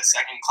reinforced a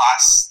second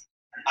class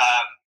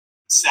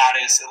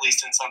status, at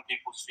least in some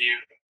people's view,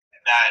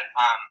 that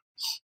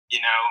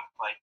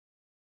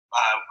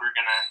we're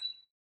gonna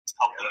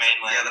help the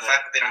mainland. Yeah, the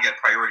fact that they don't get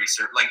priority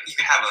like you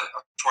can have a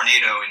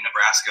tornado in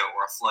Nebraska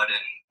or a flood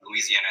in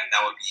Louisiana, and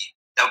that would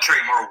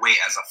carry more weight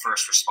as a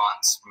first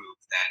response move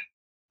than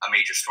a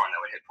major storm that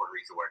would hit Puerto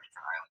Rico or a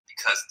different island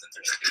because of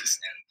their states.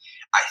 And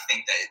I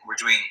think that we're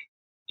doing,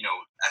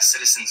 as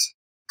citizens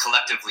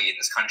collectively in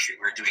this country,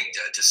 we're doing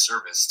a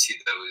disservice to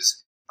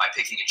those by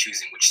picking and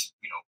choosing which,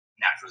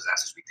 natural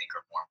disasters we think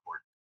are more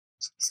important.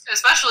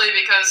 Especially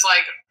because,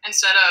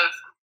 instead of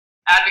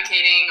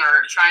advocating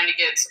or trying to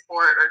get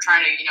support or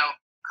trying to,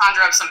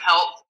 conjure up some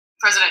help,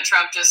 President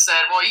Trump just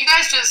said, well, you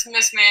guys just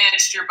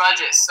mismanaged your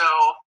budget, so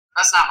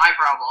that's not my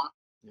problem.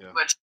 Yeah.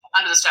 Which,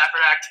 under the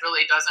Stafford Act,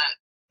 really doesn't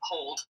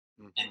hold.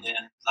 Mm-hmm. And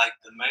then, I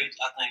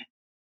think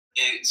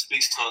it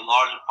speaks to a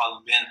larger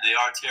problem being they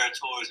are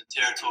territories, and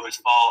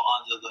territories fall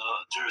under the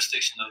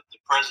jurisdiction of the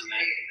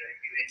president.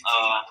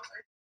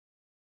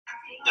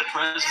 The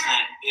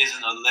president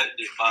isn't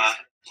elected by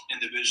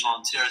individual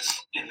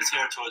in the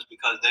territories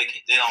because they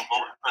don't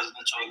vote in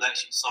presidential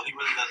elections, so he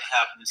really doesn't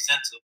have an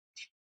incentive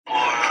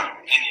or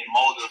any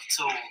motive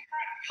to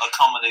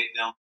accommodate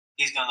them.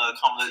 He's going to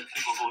accommodate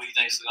people who he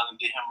thinks are going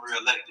to get him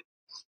reelected.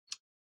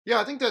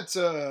 Yeah, I think that's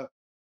a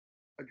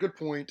good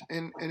point,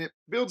 and it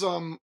builds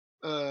on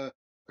a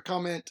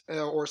comment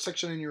or a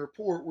section in your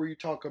report where you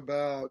talk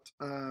about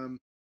the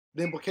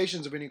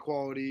implications of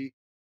inequality,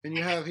 and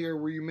you have here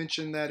where you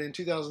mentioned that in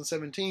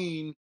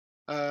 2017,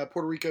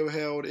 Puerto Rico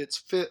held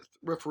its 5th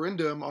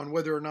referendum on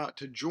whether or not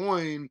to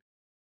join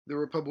the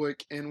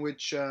Republic, in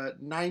which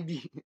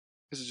 90.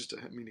 This is just,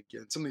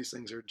 again, some of these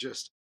things are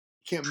just,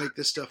 you can't make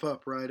this stuff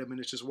up, right?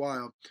 It's just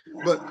wild.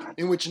 But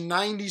in which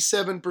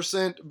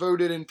 97%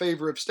 voted in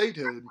favor of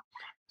statehood.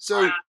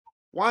 So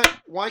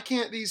why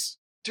can't these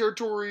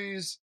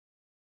territories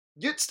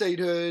get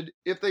statehood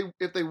if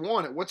they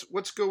want it?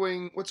 What's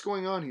going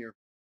on here?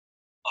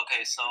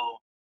 Okay, so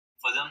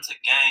for them to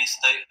gain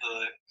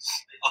statehood,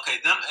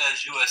 them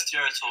as U.S.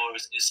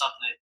 territories is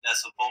something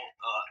that's a vote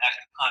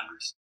act of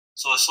Congress.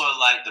 So it's sort of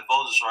like the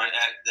Voters' Right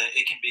Act that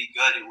it can be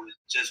gutted with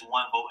just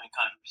one vote in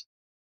Congress.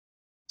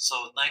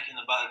 So thinking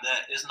about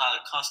that, it's not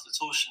a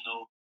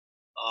constitutional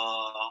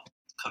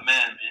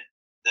commandment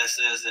that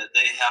says that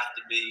they have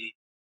to be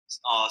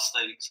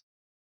states.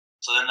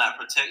 So they're not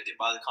protected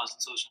by the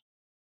Constitution.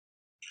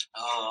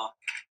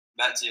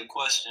 Back to your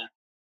question.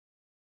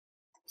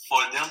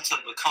 For them to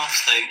become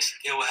states,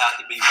 it would have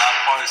to be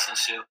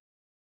bipartisanship.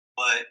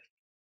 But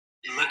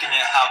looking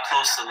at how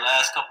close the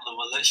last couple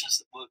of elections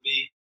would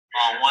be,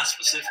 one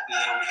specifically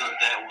that we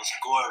looked at was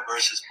Gore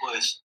versus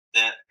Bush,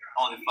 that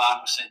only 5%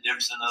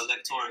 difference in the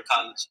electoral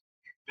college.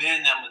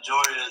 Being that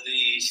majority of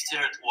these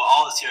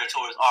all the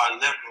territories are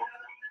liberal,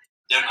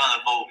 they're going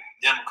to vote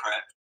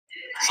Democrat.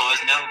 So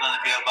it's never going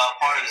to be a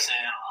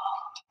bipartisan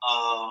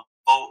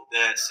vote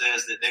that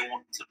says that they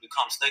want to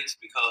become states,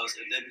 because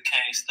if they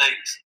became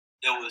states,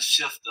 it would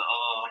shift the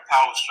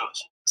power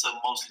structure to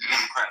mostly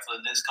Democrat for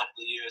the next couple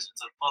of years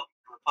until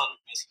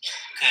Republicans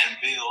can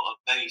build a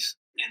base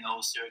in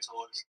those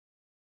territories.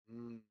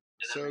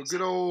 So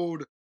good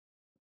old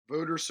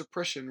voter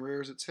suppression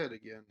rears its head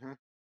again, huh?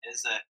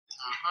 Exactly.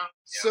 Uh-huh.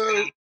 So,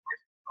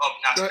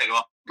 not to take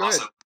off. Go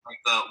also,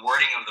 the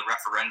wording of the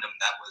referendum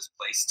that was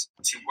placed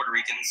to Puerto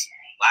Ricans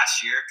last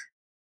year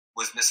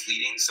was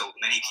misleading. So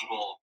many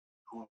people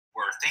who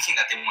were thinking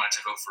that they wanted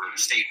to vote for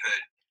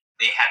statehood,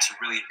 they had to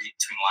really read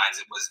between lines.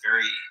 It was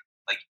very,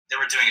 they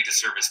were doing a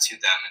disservice to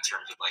them in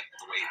terms of,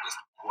 the way it was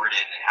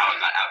worded and how it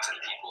got out to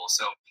the people.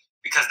 So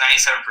because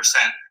 97%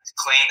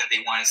 claimed that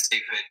they wanted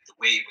statehood, the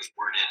way it was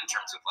worded in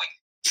terms of,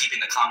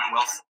 keeping the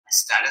Commonwealth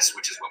status,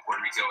 which is what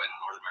Puerto Rico and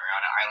Northern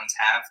Mariana Islands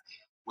have,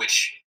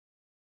 which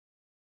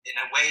in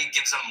a way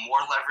gives them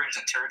more leverage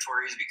than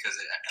territories because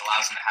it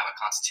allows them to have a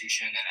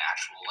constitution and an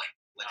actual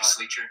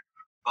legislature,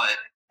 but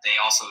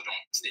they also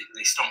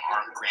they still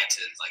aren't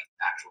granted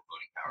actual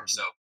voting power.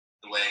 So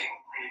the way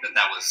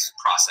that was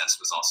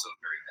processed was also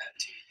very bad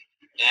too.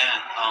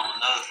 And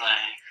another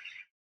thing,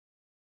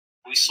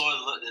 we sort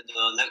of looked at the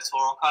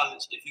Electoral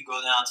College. If you go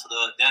down to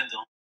the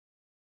addendum,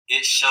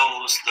 it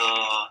shows the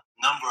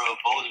number of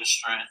voter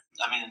strength.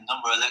 The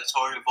number of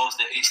electoral votes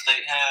that each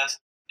state has,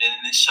 and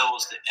it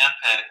shows the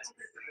impact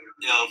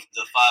if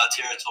the 5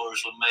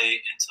 territories were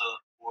made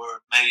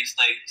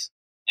states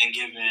and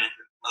given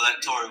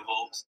electoral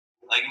votes.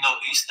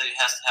 Each state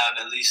has to have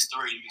at least 3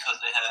 because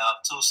they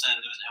have 2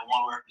 senators and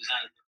 1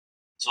 representative.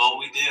 So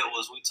what we did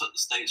was we took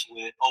the states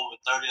with over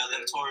 30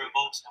 electoral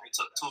votes, and we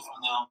took 2 from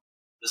them.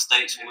 The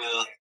states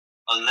with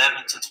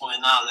 11 to 29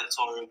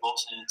 electoral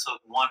votes, and took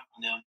 1 from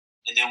them.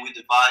 And then we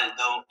divided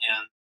those,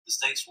 and the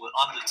states with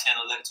under 10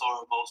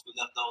 electoral votes, we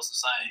left those the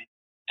same.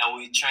 And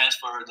we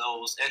transferred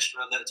those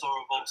extra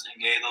electoral votes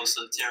and gave those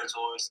to the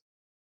territories.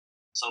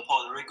 So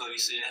Puerto Rico, you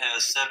see, it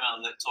has 7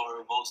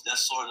 electoral votes.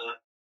 That's sort of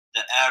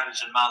the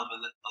average amount of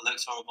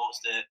electoral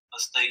votes that a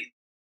state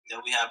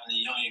that we have in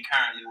the union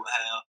currently would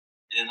have.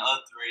 And then the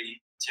other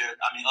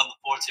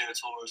 4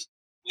 territories,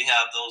 we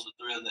have those with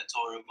 3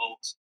 electoral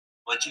votes.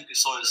 But you can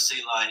sort of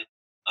see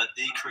a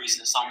decrease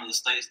in some of the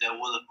states that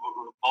would have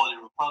voted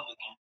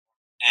Republican,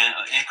 and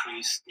an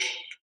increase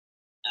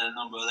in the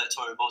number of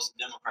electoral votes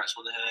the Democrats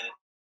would have had.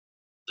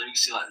 So you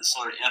can see the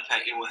sort of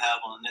impact it would have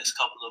on the next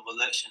couple of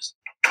elections,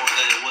 or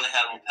that it would have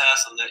had on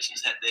past elections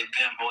had they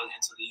been voted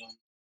into the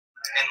union.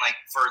 And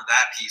for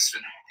that piece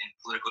in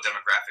political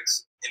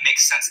demographics, it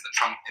makes sense that the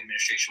Trump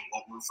administration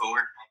won't move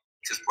forward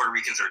because Puerto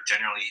Ricans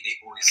they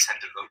always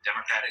tend to vote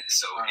Democratic.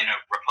 So in a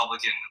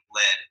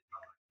Republican-led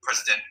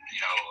president,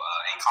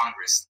 in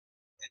Congress,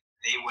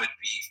 they would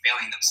be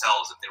failing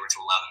themselves if they were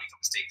to allow them to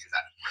become a state because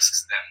that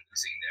risks them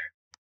losing their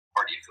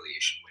party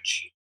affiliation,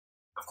 which,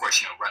 of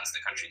course, runs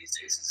the country these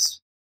days. Is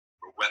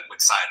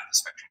what side of the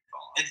spectrum you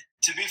fall on. And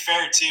to be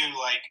fair, too,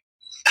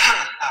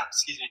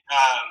 excuse me,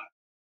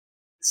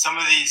 some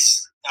of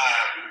these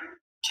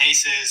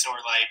cases or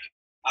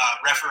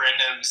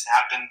referendums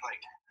happened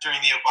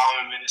during the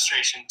Obama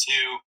administration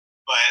too,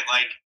 but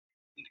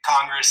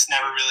Congress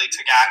never really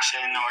took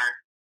action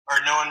or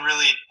no one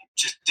really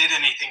just did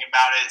anything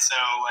about it. So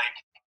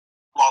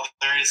while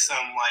there is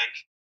some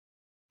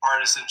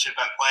partisanship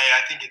at play,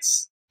 I think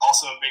it's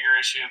also a bigger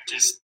issue of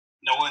just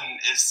no one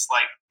is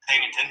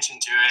paying attention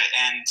to it,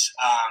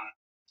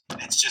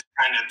 and it's just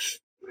kind of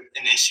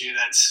an issue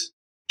that's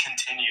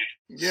continued.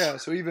 Yeah,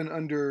 so even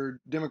under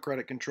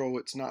Democratic control,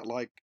 it's not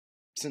like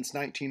since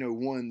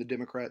 1901 the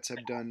Democrats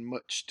have done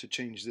much to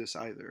change this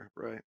either,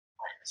 right?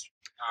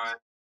 All right.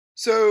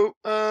 So,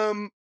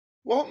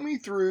 walk me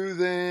through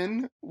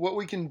then what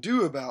we can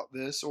do about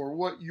this, or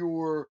what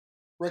your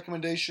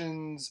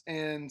recommendations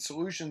and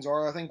solutions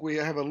are. I think we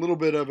have a little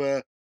bit of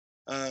a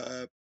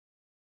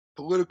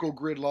political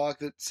gridlock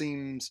that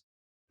seems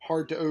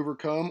hard to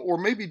overcome, or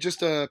maybe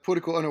just a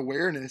political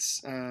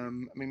unawareness.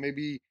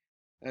 Maybe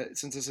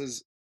since this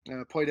has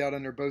played out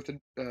under both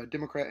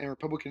Democrat and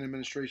Republican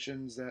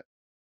administrations, that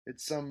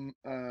it's something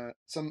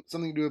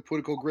to do with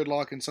political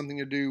gridlock and something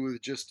to do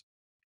with just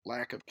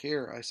lack of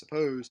care, I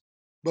suppose.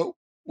 But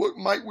what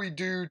might we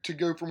do to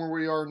go from where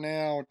we are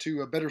now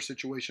to a better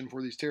situation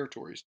for these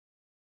territories?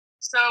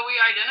 So we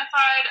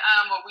identified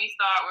what we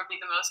thought would be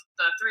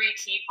the 3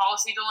 key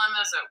policy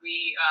dilemmas that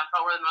we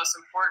felt were the most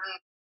important.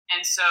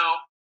 And so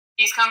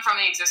these come from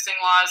the existing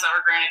laws that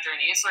were granted during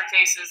the insular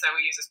cases that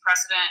we use as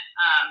precedent.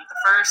 The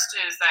first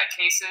is that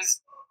cases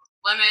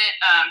limit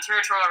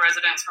territorial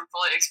residents from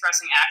fully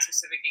expressing acts of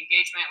civic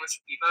engagement, which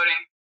would be voting.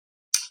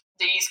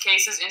 These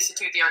cases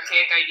institute the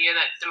archaic idea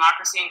that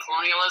democracy and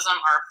colonialism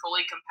are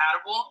fully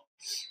compatible,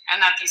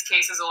 and that these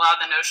cases allow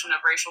the notion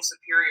of racial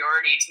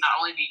superiority to not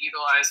only be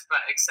utilized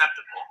but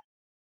acceptable.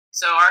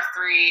 So our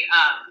 3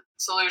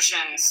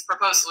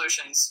 proposed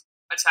solutions,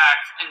 attack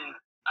and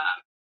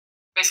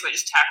basically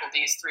just tackle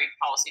these 3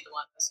 policy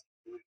dilemmas.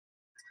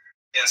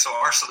 Yeah, so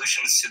our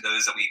solutions to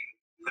those that we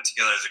put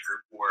together as a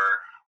group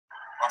were,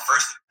 our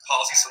first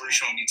policy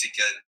solution would be to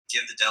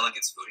give the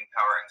delegates voting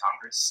power in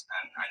Congress.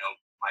 And I know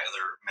my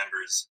other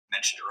members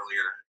mentioned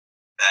earlier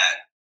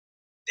that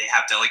they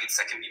have delegates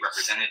that can be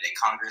represented in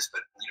Congress,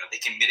 but they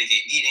can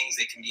mitigate meetings,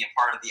 they can be a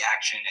part of the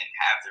action and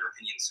have their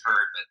opinions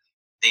heard, but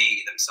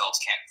they themselves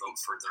can't vote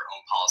for their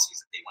own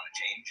policies that they want to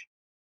change,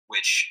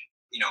 which,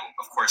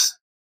 of course,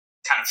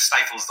 kind of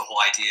stifles the whole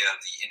idea of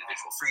the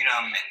individual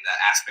freedom and the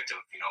aspect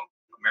of,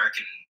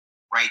 American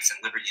rights and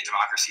liberty and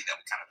democracy that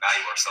we kind of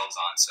value ourselves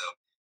on. So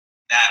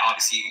that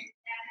obviously,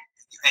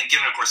 and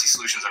given, of course, these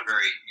solutions are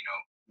very,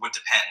 would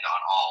depend on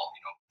all,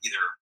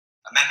 either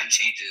amendment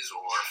changes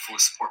or full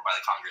support by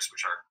the Congress,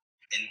 which are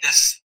in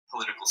this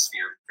political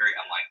sphere very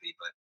unlikely,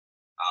 but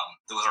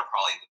those are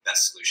probably the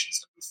best solutions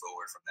to move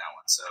forward from that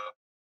one. So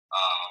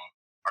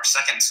our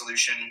second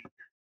solution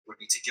would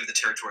be to give the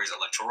territories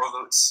electoral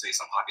votes based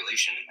on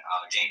population.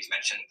 James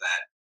mentioned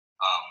that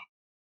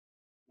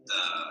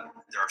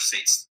there are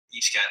states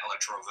each get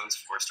electoral votes,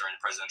 of course, during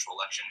the presidential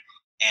election.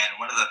 And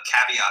one of the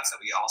caveats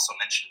that we also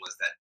mentioned was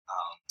that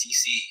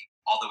D.C.,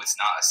 although it's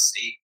not a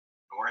state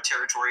nor a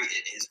territory,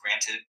 it is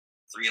granted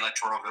 3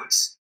 electoral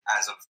votes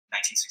as of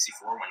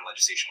 1964 when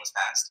legislation was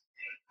passed.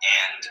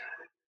 And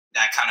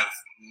that kind of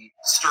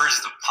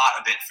stirs the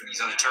pot a bit for these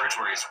other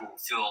territories who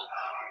feel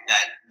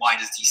that why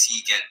does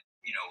DC get,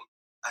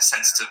 a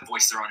sense to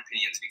voice their own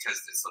opinions because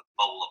it's the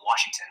bubble of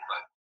Washington.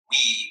 But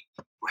we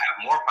who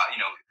have more,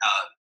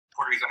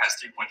 Puerto Rico has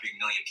 3.3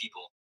 million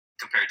people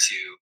compared to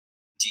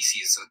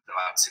DC's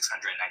about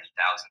 690,000.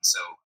 So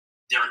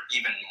they're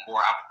even more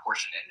out of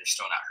proportion and they're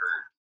still not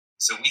heard.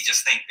 So we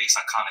just think based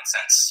on common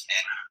sense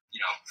and,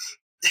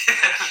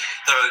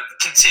 the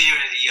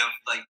continuity of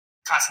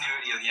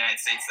the United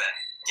States that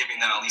giving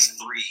them at least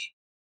 3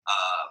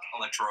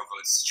 electoral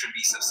votes should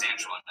be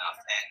substantial enough.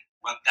 And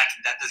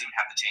that doesn't even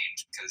have to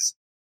change because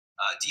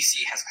DC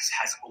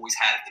has always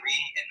had 3,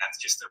 and that's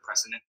just their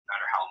precedent, no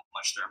matter how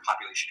much their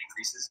population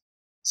increases.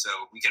 So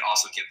we can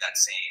also give that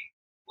same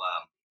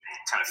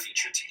kind of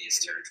feature to these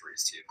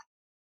territories too.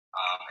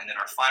 And then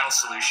our final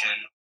solution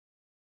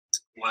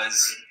was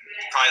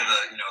probably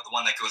the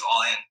one that goes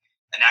all in: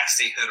 enact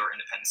statehood or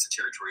independence of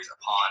territories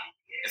upon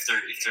if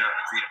they're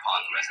agreed upon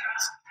the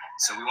residents.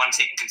 So we want to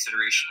take in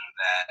consideration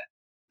that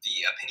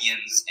the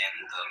opinions and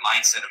the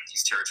mindset of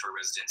these territory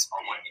residents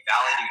are going to be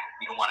valid.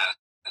 We don't want to,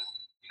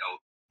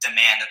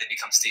 demand that they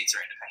become states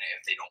or independent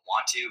if they don't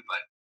want to,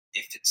 but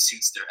if it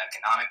suits their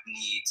economic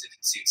needs, if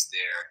it suits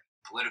their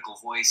political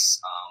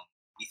voice,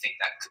 we think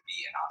that could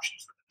be an option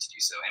for them to do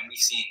so. And we've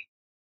seen,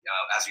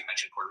 as we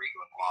mentioned, Puerto Rico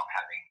and Guam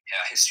having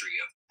a history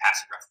of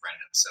passing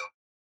referendums. So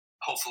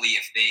hopefully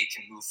if they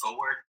can move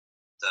forward,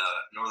 the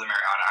Northern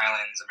Mariana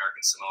Islands,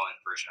 American Samoa, and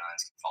Virgin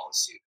Islands can follow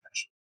suit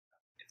eventually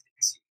if they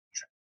can see the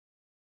trend.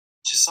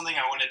 Just something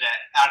I wanted to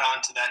add on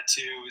to that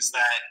too is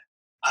that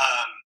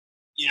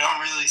you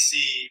don't really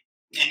see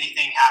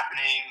anything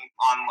happening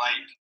on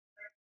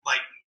like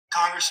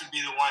Congress would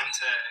be the one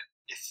to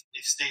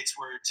if states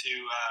were to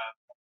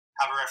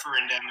have a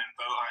referendum and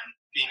vote on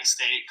being a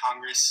state,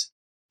 Congress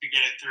could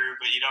get it through,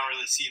 but you don't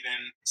really see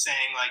them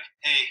saying like,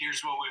 hey,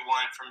 here's what we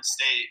want from a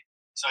state.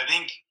 So I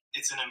think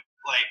it's an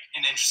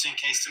interesting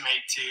case to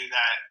make too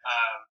that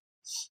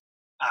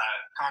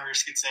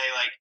Congress could say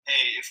like,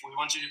 hey, if we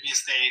want you to be a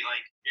state,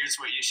 like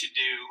here's what you should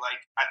do.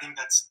 Like I think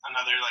that's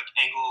another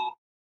angle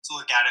to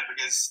look at it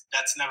because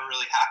that's never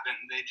really happened.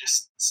 They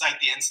just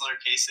cite the insular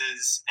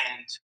cases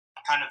and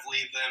kind of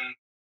leave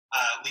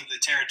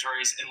the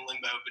territories in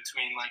limbo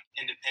between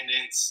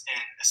independence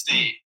and a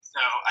state.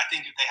 So I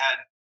think if they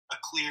had a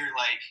clear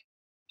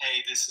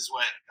hey, this is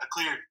what a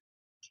clear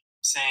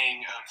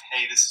saying of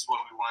hey, this is what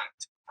we want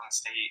to become a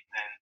state,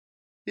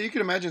 then you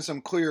can imagine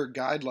some clear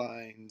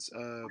guidelines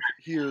of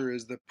here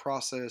is the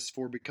process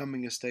for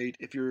becoming a state.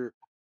 If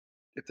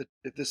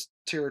this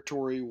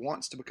territory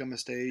wants to become a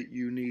state,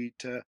 you need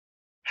to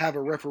have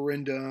a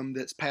referendum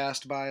that's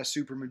passed by a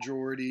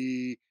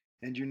supermajority,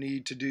 and you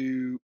need to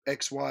do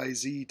X, Y,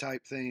 Z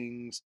type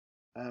things.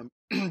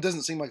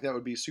 Doesn't seem like that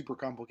would be super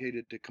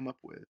complicated to come up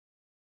with.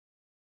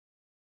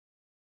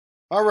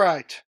 All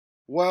right.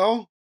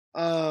 Well,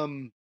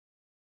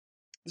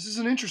 this is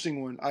an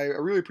interesting one. I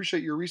really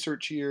appreciate your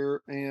research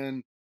here,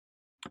 and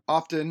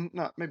often,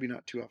 maybe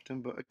not too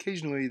often, but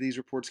occasionally these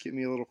reports get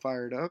me a little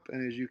fired up,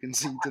 and as you can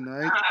see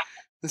tonight,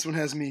 this one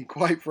has me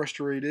quite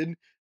frustrated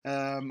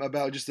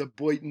about just the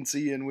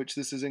blatancy in which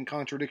this is in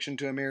contradiction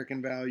to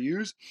American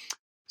values.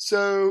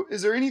 So,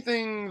 is there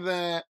anything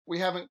that we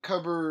haven't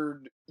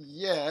covered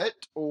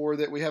yet, or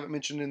that we haven't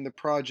mentioned in the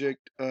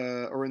project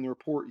or in the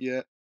report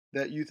yet,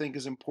 that you think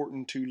is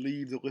important to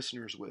leave the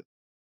listeners with?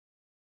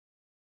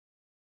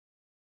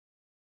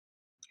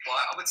 Well,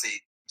 I would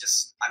say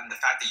the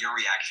fact that your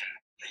reaction,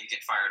 that you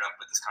get fired up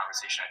with this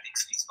conversation, I think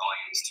speaks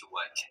volumes to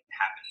what can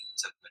happen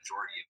to the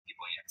majority of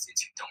people in the United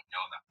States who don't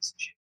know about this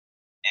issue.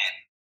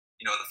 And,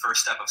 the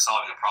first step of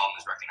solving a problem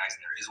is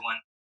recognizing there is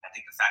one. I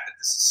think the fact that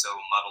this is so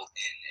muddled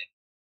in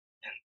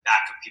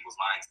back of people's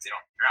minds, they're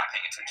not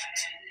paying attention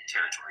to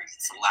territories.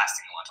 It's the last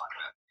thing they want to talk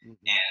about.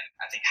 Mm-hmm. And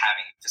I think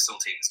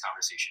facilitating this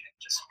conversation and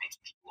just making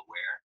people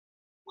aware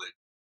would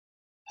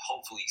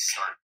hopefully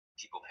start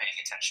people paying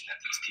attention that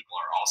these people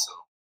are also,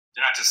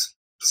 they're not just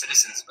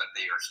citizens, but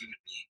they are human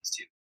beings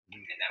too,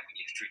 and that we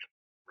need to treat them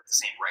with the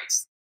same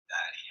rights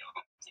that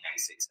the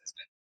United States has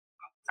been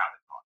founded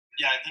on.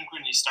 Yeah, I think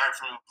when you start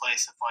from a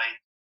place of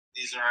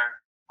these are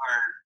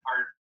our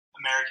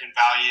American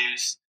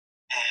values,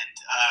 and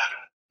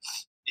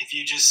if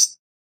you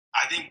just,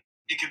 I think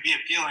it could be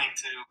appealing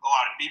to a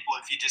lot of people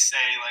if you just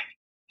say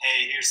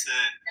hey, here's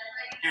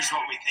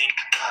what we think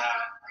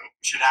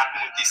should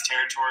happen with these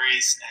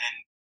territories, and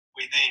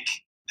we think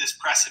this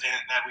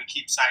precedent that we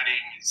keep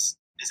citing is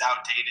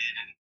outdated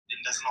and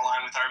doesn't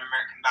align with our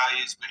American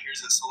values, but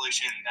here's a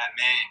solution that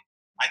may.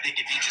 I think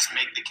if you just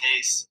make the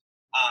case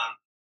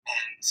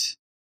and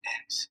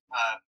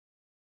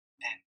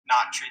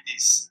not treat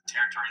these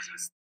territories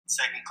as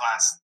second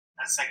class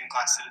as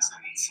second-class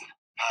citizens,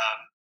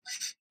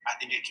 I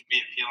think it can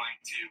be appealing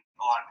to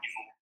a lot of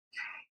people.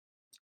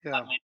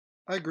 Yeah,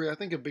 I agree. I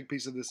think a big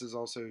piece of this is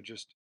also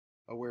just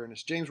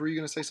awareness. James, were you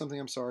going to say something?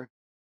 I'm sorry.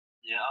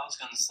 Yeah, I was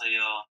going to say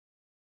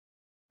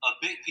a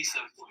big piece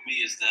of it for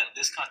me is that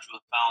this country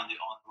was founded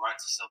on the right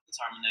to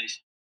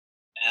self-determination.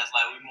 And as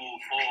like we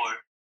move forward,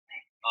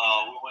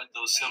 we went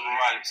through civil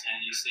rights,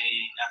 and you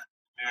see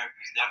African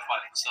Americans, their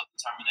fight for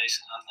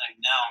self-determination. I think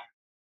now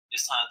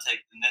it's time to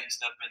take the next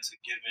step into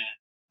giving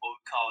what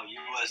we call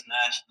U.S.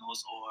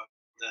 nationals or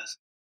that's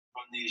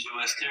from these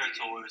U.S.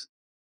 territories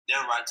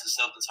their right to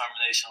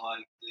self-determination.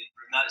 Like the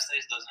United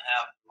States doesn't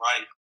have the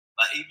right,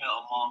 like even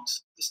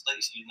amongst the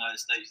states in the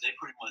United States, they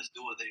pretty much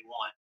do what they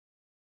want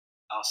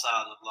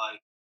outside of like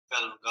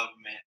federal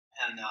government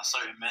handing out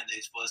certain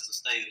mandates for us to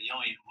stay a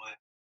union. But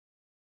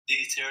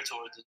these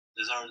territories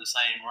deserve the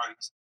same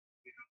rights.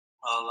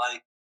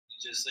 Like you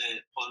just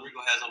said, Puerto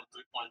Rico has over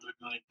 3.3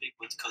 million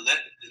people. It's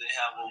collectively, they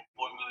have over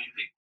 4 million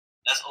people.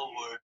 That's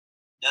more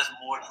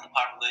than the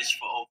population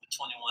for over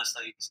 21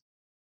 states.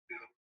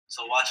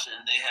 So why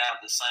shouldn't they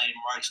have the same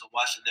rights, or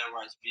why should their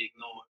rights be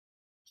ignored?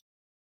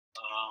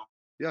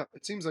 Yeah,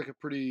 it seems like a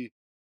pretty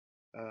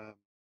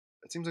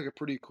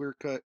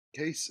clear-cut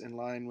case in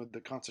line with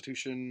the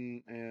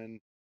Constitution and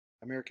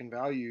American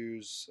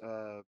values.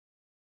 To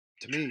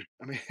me,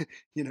 I mean,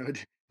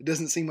 it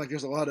doesn't seem like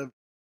there's a lot of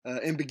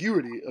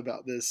ambiguity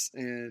about this,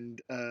 and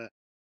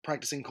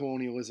practicing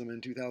colonialism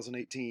in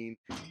 2018,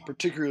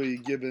 particularly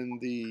given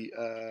the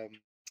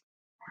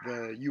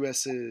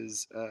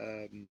U.S.'s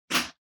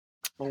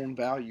own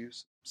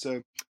values.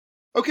 So,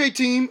 okay,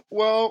 team.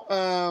 Well,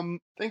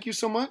 thank you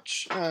so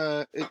much.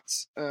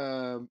 It's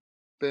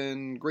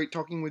been great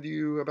talking with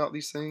you about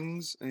these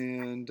things,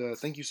 and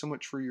thank you so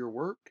much for your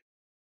work.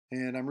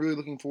 And I'm really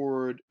looking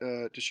forward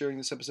to sharing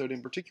this episode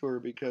in particular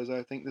because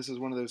I think this is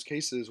one of those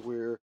cases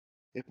where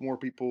if more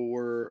people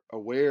were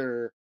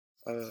aware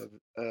of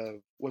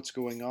what's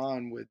going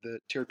on with the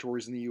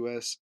territories in the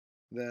U.S.,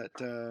 that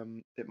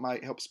it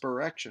might help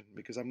spur action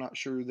because I'm not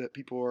sure that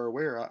people are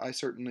aware. I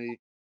certainly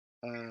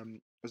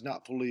was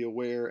not fully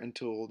aware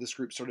until this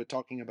group started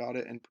talking about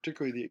it and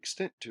particularly the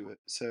extent to it.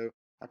 So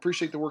I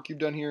appreciate the work you've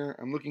done here.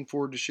 I'm looking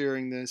forward to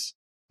sharing this.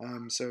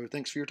 So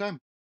thanks for your time.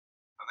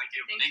 Thank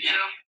you. Thank you.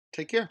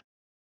 Take care.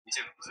 You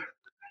too.